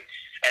 I'm like,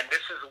 and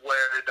this is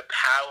where the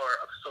power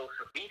of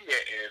social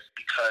media is,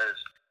 because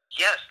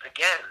yes,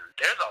 again,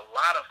 there's a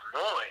lot of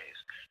noise,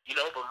 you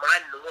know, but my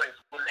noise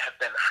wouldn't have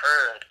been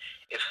heard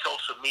if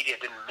social media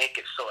didn't make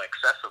it so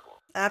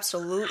accessible.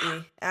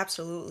 Absolutely.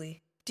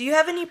 Absolutely. Do you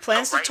have any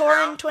plans to Right tour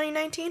now, in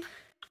 2019?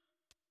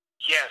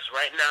 yes,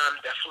 right now I'm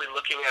definitely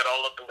looking at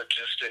all of the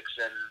logistics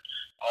and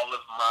all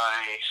of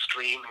my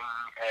streaming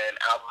and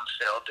album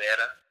sale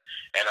data,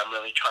 and I'm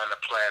really trying to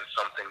plan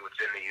something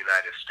within the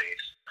United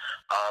States.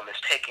 It's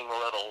taking a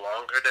little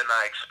longer than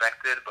I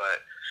expected,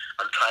 but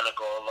I'm trying to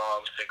go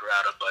along, figure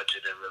out a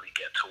budget, and really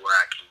get to where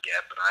I can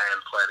get. But I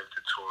am planning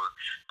to tour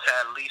to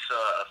at least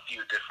a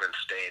few different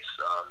states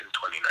in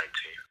 2019.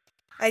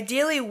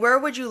 Ideally,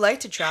 where would you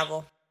like to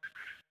travel?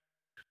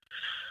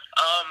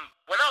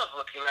 When I was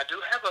looking, I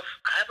have a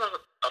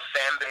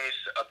fan base,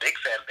 a big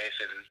fan base,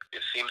 and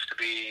it seems to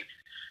be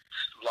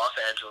Los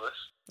Angeles,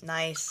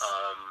 Nice.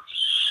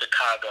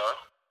 Chicago,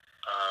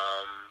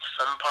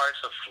 some parts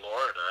of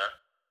Florida,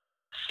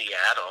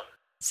 Seattle.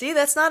 See,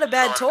 that's not a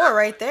bad tour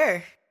right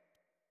there.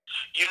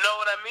 You know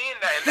what I mean?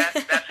 And that's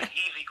an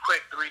easy,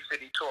 quick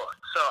 3-city tour.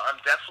 So I'm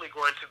definitely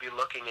going to be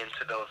looking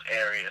into those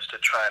areas to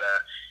try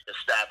to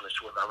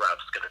establish where my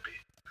route's going to be.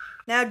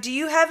 Now, do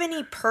you have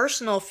any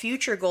personal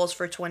future goals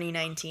for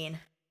 2019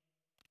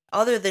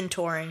 other than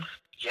touring?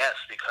 Yes,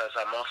 because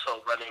I'm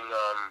also running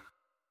a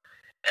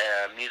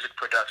music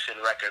production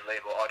record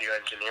label audio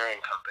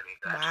engineering company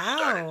that just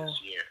started Wow. this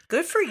year.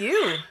 Good for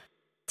you.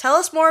 Tell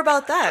us more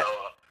about that.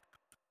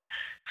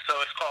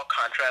 So it's called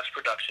Contrast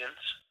Productions.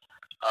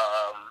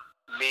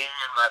 Me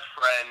and my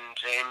friend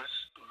James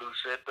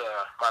Lucid,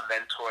 my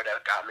mentor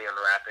that got me on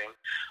rapping,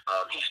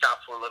 he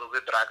stopped for a little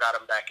bit, but I got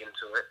him back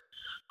into it.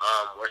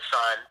 We're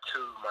signed to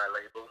my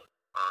label.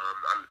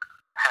 I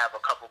have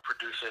a couple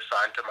producers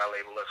signed to my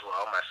label as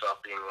well,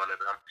 myself being one of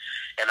them.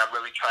 And I'm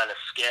really trying to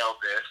scale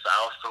this. I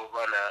also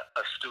run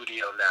a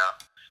studio now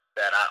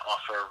that I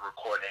offer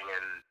recording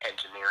and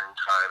engineering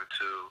time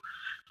to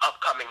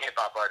upcoming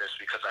hip-hop artists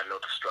because I know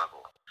the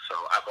struggle. So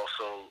I've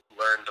also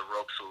learned the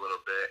ropes a little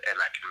bit, and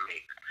I can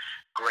make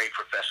great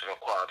professional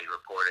quality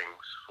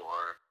recordings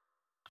for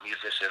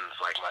musicians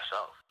like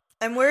myself.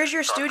 And where is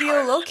your So I'm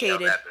studio trying to scale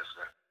located? that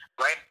business.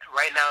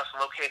 Right now it's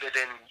located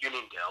in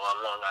Uniondale on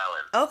Long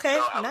Island. Okay,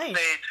 So I would nice.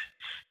 say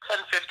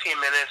 10-15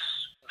 minutes,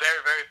 very,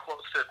 very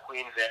close to the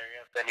Queens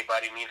area. If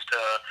anybody needs to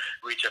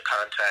reach or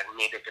contact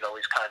me, they can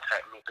always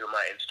contact me through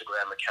my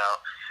Instagram account.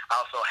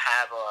 I also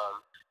have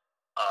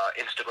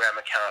Instagram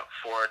account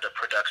for the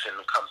production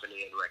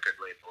company and record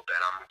label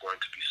that I'm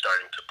going to be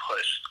starting to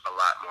push a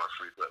lot more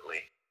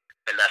frequently.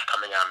 And that's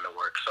coming out in the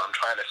works. So I'm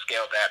trying to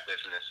scale that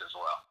business as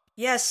well.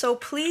 Yes, so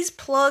please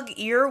plug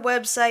your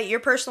website, your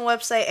personal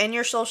website, and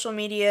your social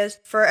medias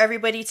for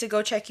everybody to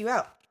go check you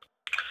out.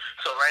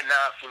 So right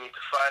now, if you need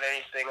to find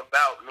anything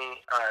about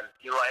me on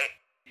Elight,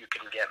 you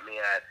can get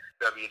me at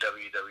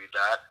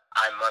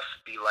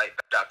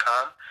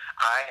www.imustbelight.com.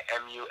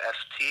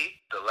 IMUST,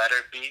 the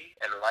letter B,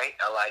 and light,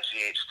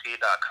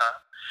 LIGHT.com.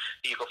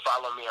 You can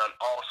follow me on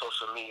all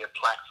social media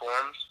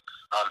platforms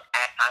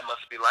at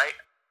imustbelight,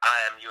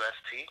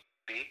 IMUSTBLIGHT.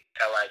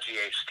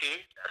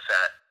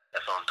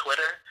 That's on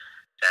Twitter.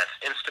 That's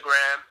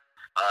Instagram,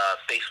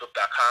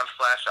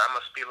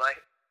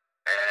 Facebook.com/imustbelight,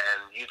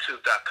 and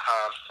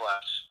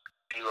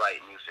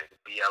YouTube.com/belightmusic,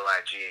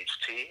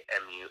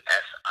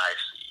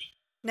 BLIGHTMUSIC.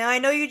 Now, I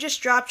know you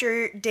just dropped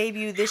your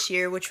debut this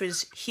year, which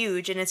was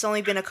huge, and it's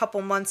only been a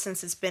couple months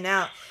since it's been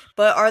out.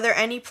 But are there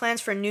any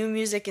plans for new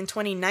music in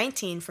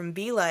 2019 from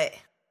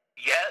Be-Light?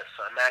 Yes,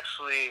 I'm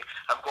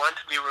going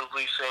to be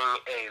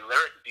releasing a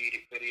lyric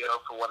video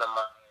for one of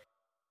my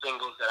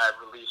singles that I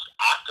released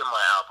after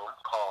my album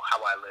called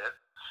How I Live.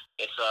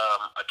 It's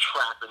a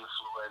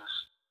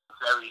trap-influenced,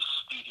 very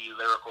speedy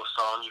lyrical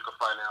song. You can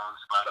find it on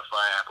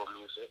Spotify, Apple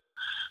Music.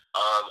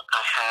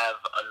 I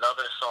have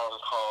another song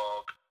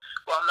called,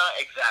 well, I'm not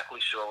exactly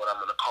sure what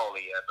I'm going to call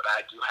it yet, but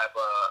I do have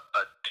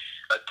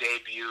a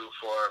debut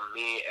for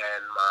me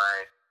and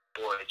my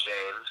boy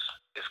James.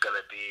 It's going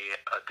to be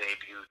a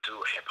debut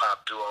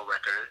hip-hop duo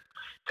record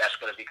that's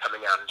going to be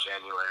coming out in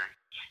January.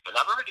 And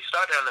I've already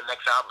started on the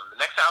next album. The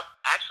next album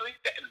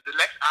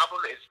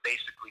is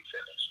basically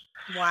finished.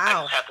 I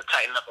Wow. just have to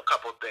tighten up a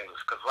couple things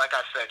because, like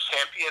I said,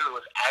 Champion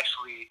was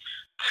actually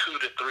 2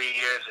 to 3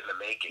 years in the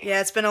making. Yeah,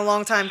 it's been a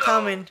long time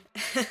coming.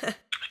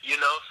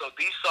 So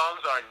these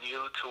songs are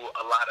new to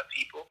a lot of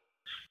people.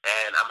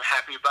 and I'm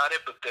happy about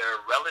it, but they're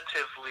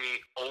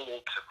relatively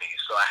old to me,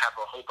 so I have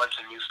a whole bunch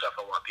of new stuff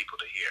I want people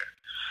to hear.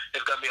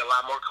 There's going to be a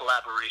lot more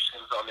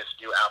collaborations on this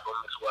new album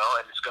as well,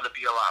 and it's going to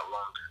be a lot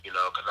longer,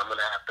 because I'm going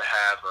to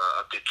have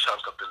a good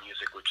chunk of the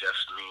music with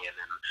just me, and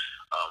then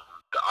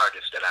the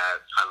artists that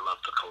I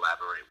love to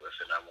collaborate with,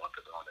 and I want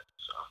them on it,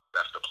 so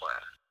that's the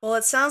plan. Well,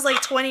 it sounds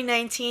like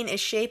 2019 is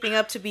shaping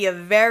up to be a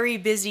very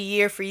busy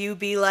year for you,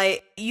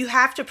 Be-Lite. You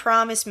have to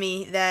promise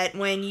me that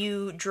when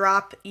you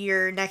drop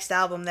your next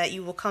album that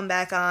you will come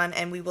back on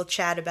and we will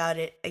chat about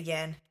it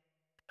again.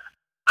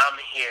 I'm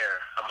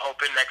here. I'm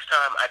hoping next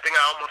time. I think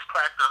I almost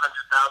cracked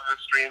 100,000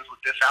 streams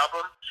with this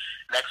album.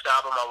 Next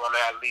album, I want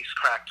to at least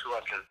crack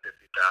 250,000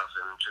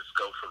 and just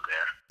go from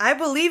there. I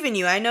believe in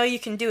you. I know you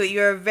can do it.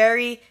 You're a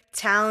very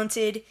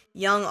talented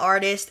young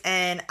artist,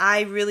 and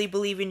I really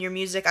believe in your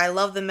music. I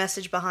love the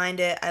message behind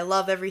it. I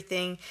love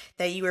everything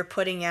that you are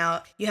putting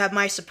out. You have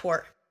my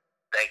support.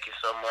 Thank you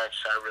so much.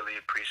 I really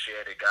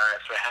appreciate it,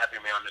 guys, for having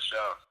me on the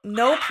show.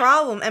 No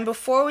problem. And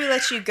before we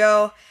let you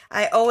go,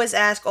 I always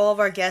ask all of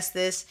our guests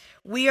this.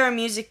 We are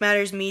Music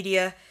Matters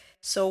Media,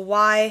 so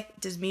why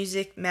does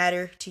music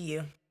matter to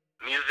you?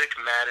 Music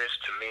matters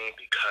to me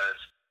because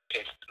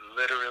it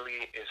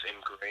literally is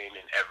ingrained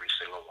in every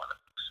single one of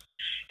us.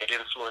 It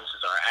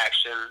influences our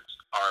actions,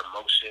 our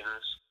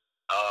emotions,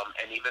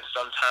 and even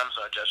sometimes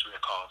our judgment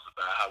calls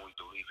about how we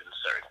believe in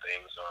certain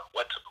things or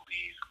what to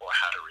believe or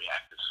how to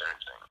react to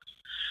certain things.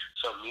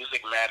 So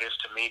music matters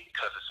to me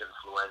because it's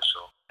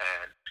influential,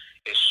 and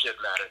it should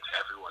matter to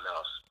everyone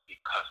else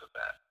because of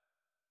that.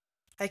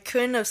 I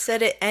couldn't have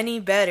said it any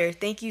better.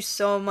 Thank you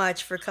so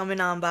much for coming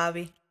on,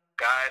 Bobby.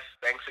 Guys,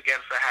 thanks again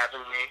for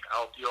having me.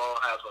 I hope you all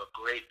have a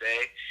great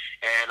day,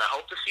 and I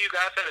hope to see you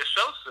guys at a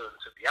show soon,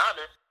 to be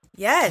honest.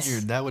 Yes.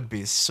 Dude, that would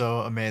be so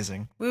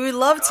amazing. We would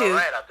love to. All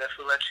right, I'll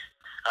definitely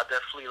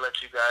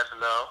let you guys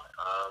know,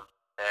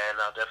 and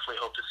I'll definitely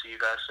hope to see you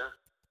guys soon.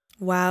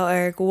 Wow,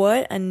 Eric,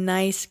 what a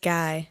nice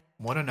guy.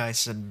 What a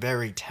nice and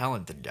very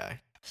talented guy.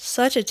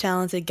 Such a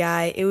talented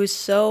guy. It was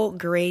so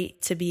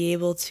great to be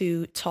able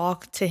to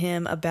talk to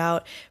him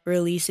about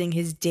releasing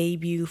his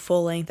debut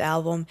full-length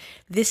album.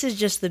 This is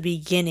just the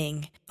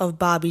beginning of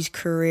Bobby's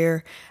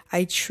career.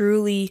 I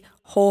truly,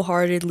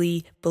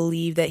 wholeheartedly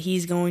believe that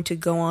he's going to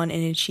go on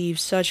and achieve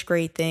such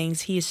great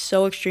things. He is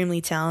so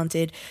extremely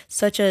talented,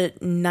 such a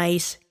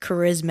nice,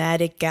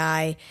 charismatic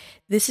guy.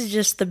 This is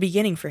just the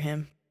beginning for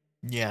him.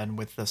 Yeah, and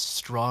with a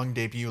strong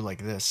debut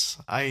like this,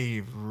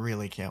 I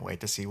really can't wait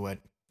to see what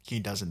he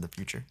does in the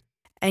future.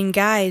 And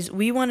guys,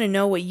 we want to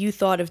know what you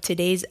thought of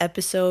today's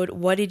episode.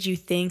 What did you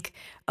think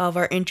of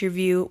our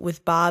interview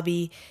with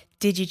Bobby?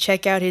 Did you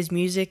check out his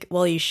music?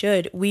 Well, you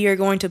should. We are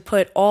going to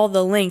put all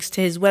the links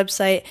to his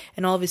website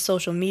and all of his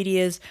social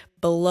medias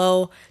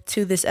below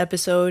to this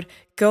episode.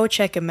 Go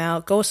check him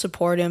out. Go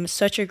support him.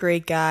 Such a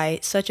great guy.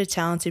 Such a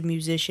talented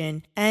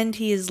musician. And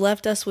he has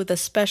left us with a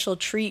special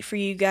treat for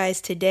you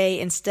guys today.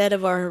 Instead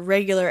of our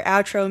regular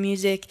outro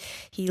music,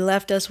 he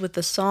left us with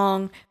a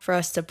song for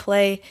us to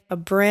play. A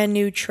brand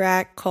new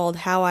track called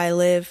How I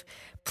Live.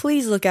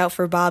 Please look out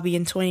for Bobby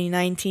in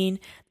 2019.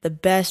 The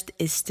best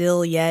is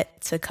still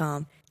yet to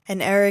come.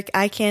 And Eric,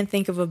 I can't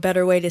think of a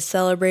better way to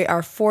celebrate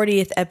our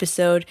 40th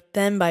episode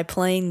than by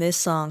playing this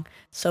song.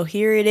 So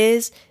here it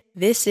is.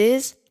 This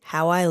is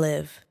How I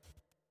Live.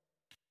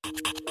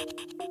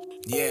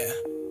 Yeah.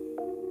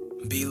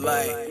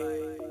 Be-Lite.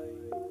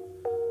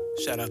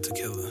 Shout out to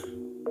Killer.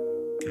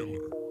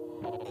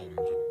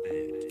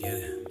 Get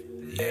it?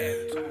 Yeah.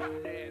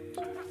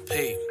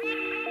 Pete.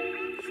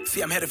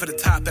 See, I'm headed for the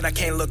top and I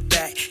can't look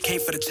back. Came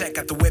for the check,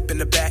 got the whip in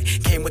the back.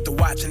 Came with the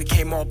watch and it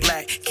came all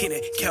black.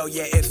 Kenan, Kel,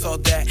 yeah, it's all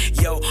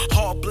that. Yo,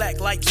 all black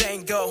like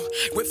Django.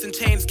 Whips and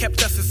chains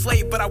kept us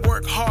enslaved, but I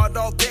work hard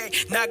all day.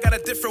 Now I got a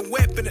different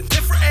whip in a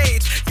different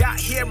age. Got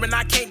here and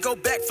I can't go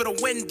back for the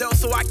window,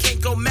 so I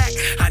can't go Mac.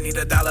 I need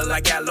 $1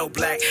 like Aloe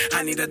Black.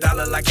 I need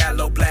 $1 like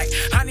Aloe Black.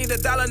 I need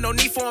 $1, no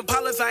need for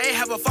Impalas. I ain't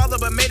have a father,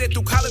 but made it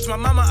through college. My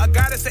mama a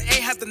goddess and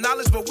ain't had the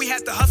knowledge, but we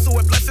had to hustle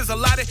with blessings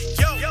allotted.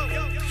 Yo.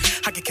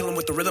 I can kill them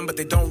with the rhythm, but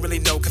they don't really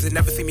know, cause they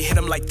never see me hit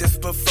them like this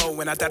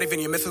before. And I doubt even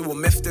your missus will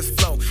miss this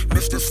flow.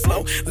 Miss this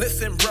flow.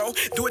 Listen, bro,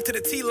 do it to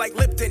the T like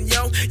Lipton,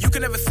 yo. You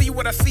can never see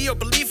what I see or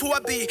believe who I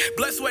be.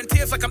 Blood, sweat, and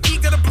tears like I'm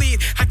eager to bleed.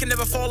 I can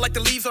never fall like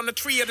the leaves on the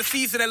tree of the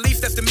season. At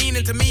least that's the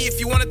meaning to me. If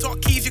you wanna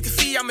talk keys, you can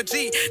see I'm a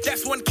G.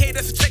 That's 1K,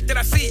 that's a check that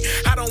I see.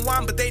 I don't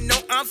whine, but they know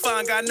I'm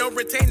fine. Got no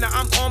retainer,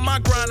 I'm on my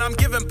grind. I'm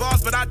giving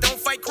bars, but I don't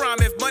fight crime.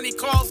 If money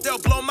calls, they'll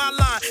blow my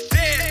line.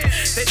 Damn,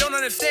 they don't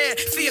understand.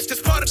 See, it's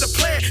just part of the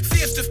plan.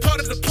 See, it's just part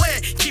of the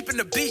plan. Keeping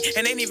the beat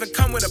and ain't even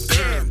come with a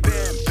band.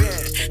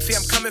 See,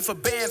 I'm coming for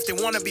bands. They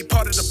wanna be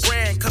part of the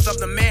brand. Cause I'm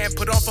the man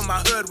put on for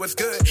my hood. What's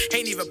good?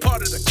 Ain't even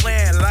part of the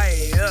clan. Like,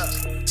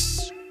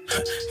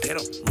 they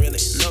don't really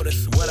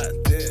notice what I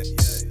did.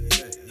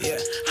 Yeah,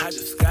 I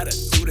just gotta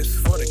do this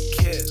for the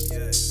kids.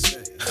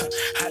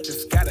 I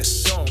just gotta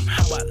show them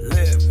how I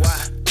live.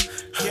 Why?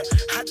 Yeah,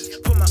 I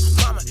just put my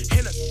mama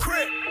in a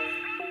crib.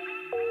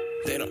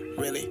 They don't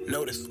really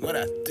notice what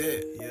I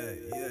did.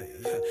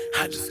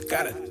 I just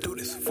gotta do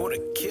this for the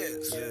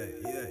kids.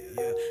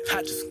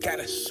 I just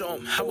gotta show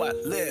them how I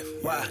live.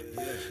 Why?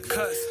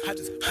 Cause I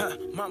just,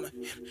 mama.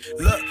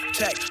 Look,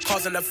 check,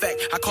 cause and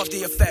effect. I cause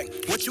the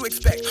effect. What you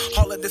expect?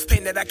 All of this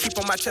pain that I keep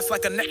on my chest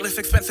like a necklace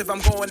expensive.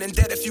 I'm going in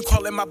debt if you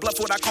call in my bluff.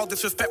 What I call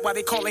disrespect. Why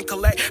they call and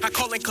collect? I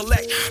call and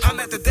collect. I'm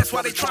at the desk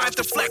while they trying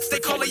to flex. They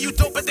calling you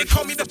dope, but they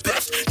call me the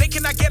best. They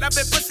cannot get, I've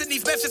been pushing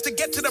these messages to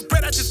get to the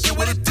bread. I just get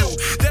what it do.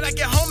 Then I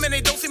get home and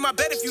they don't see my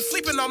bed. If you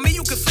sleeping on me,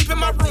 you can sleep in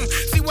my room.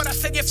 See what I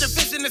said, if the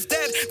vision is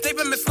dead. They've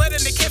been misled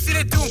and they can't see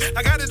their doom.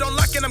 I got it on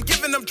lock and I'm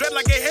giving them dread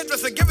like a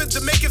hairdresser giving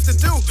Jamaicans to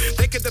do.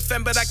 They could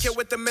defend, but I kill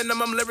with the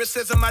minimum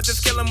lyricism. I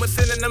just kill them with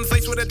synonyms,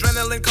 laced with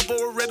adrenaline, couple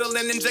with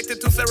Ritalin,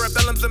 injected to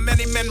cerebellums of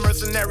many men,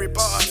 mercenary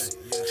bars.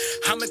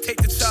 I'ma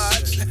take the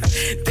charge.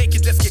 They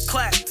could just get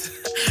clapped.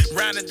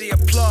 Round of the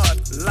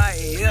applaud, like,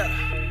 yeah.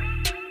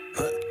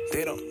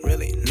 They don't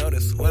really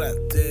notice what I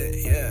did,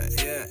 yeah.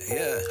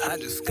 I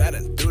just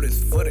gotta do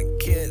this for the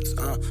kids,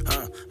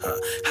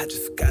 I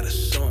just gotta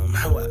show them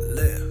how I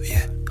live,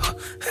 yeah.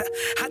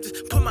 I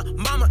just put my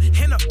mama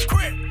in a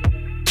crib,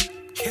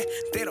 yeah.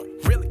 They don't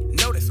really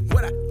notice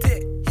what I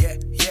did, yeah.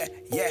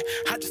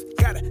 I just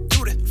gotta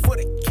do this for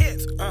the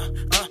kids,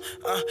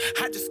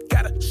 I just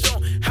gotta show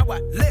them how I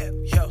live,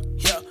 yo.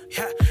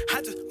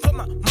 I just put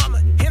my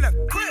mama in a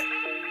crib,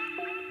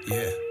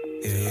 yeah.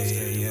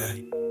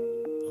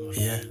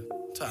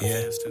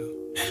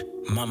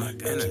 Mama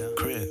in a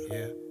crib.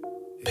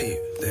 Peep,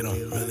 they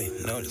don't really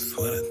notice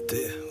what I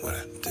did.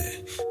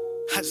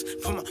 I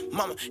just put my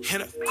mama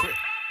in a crib.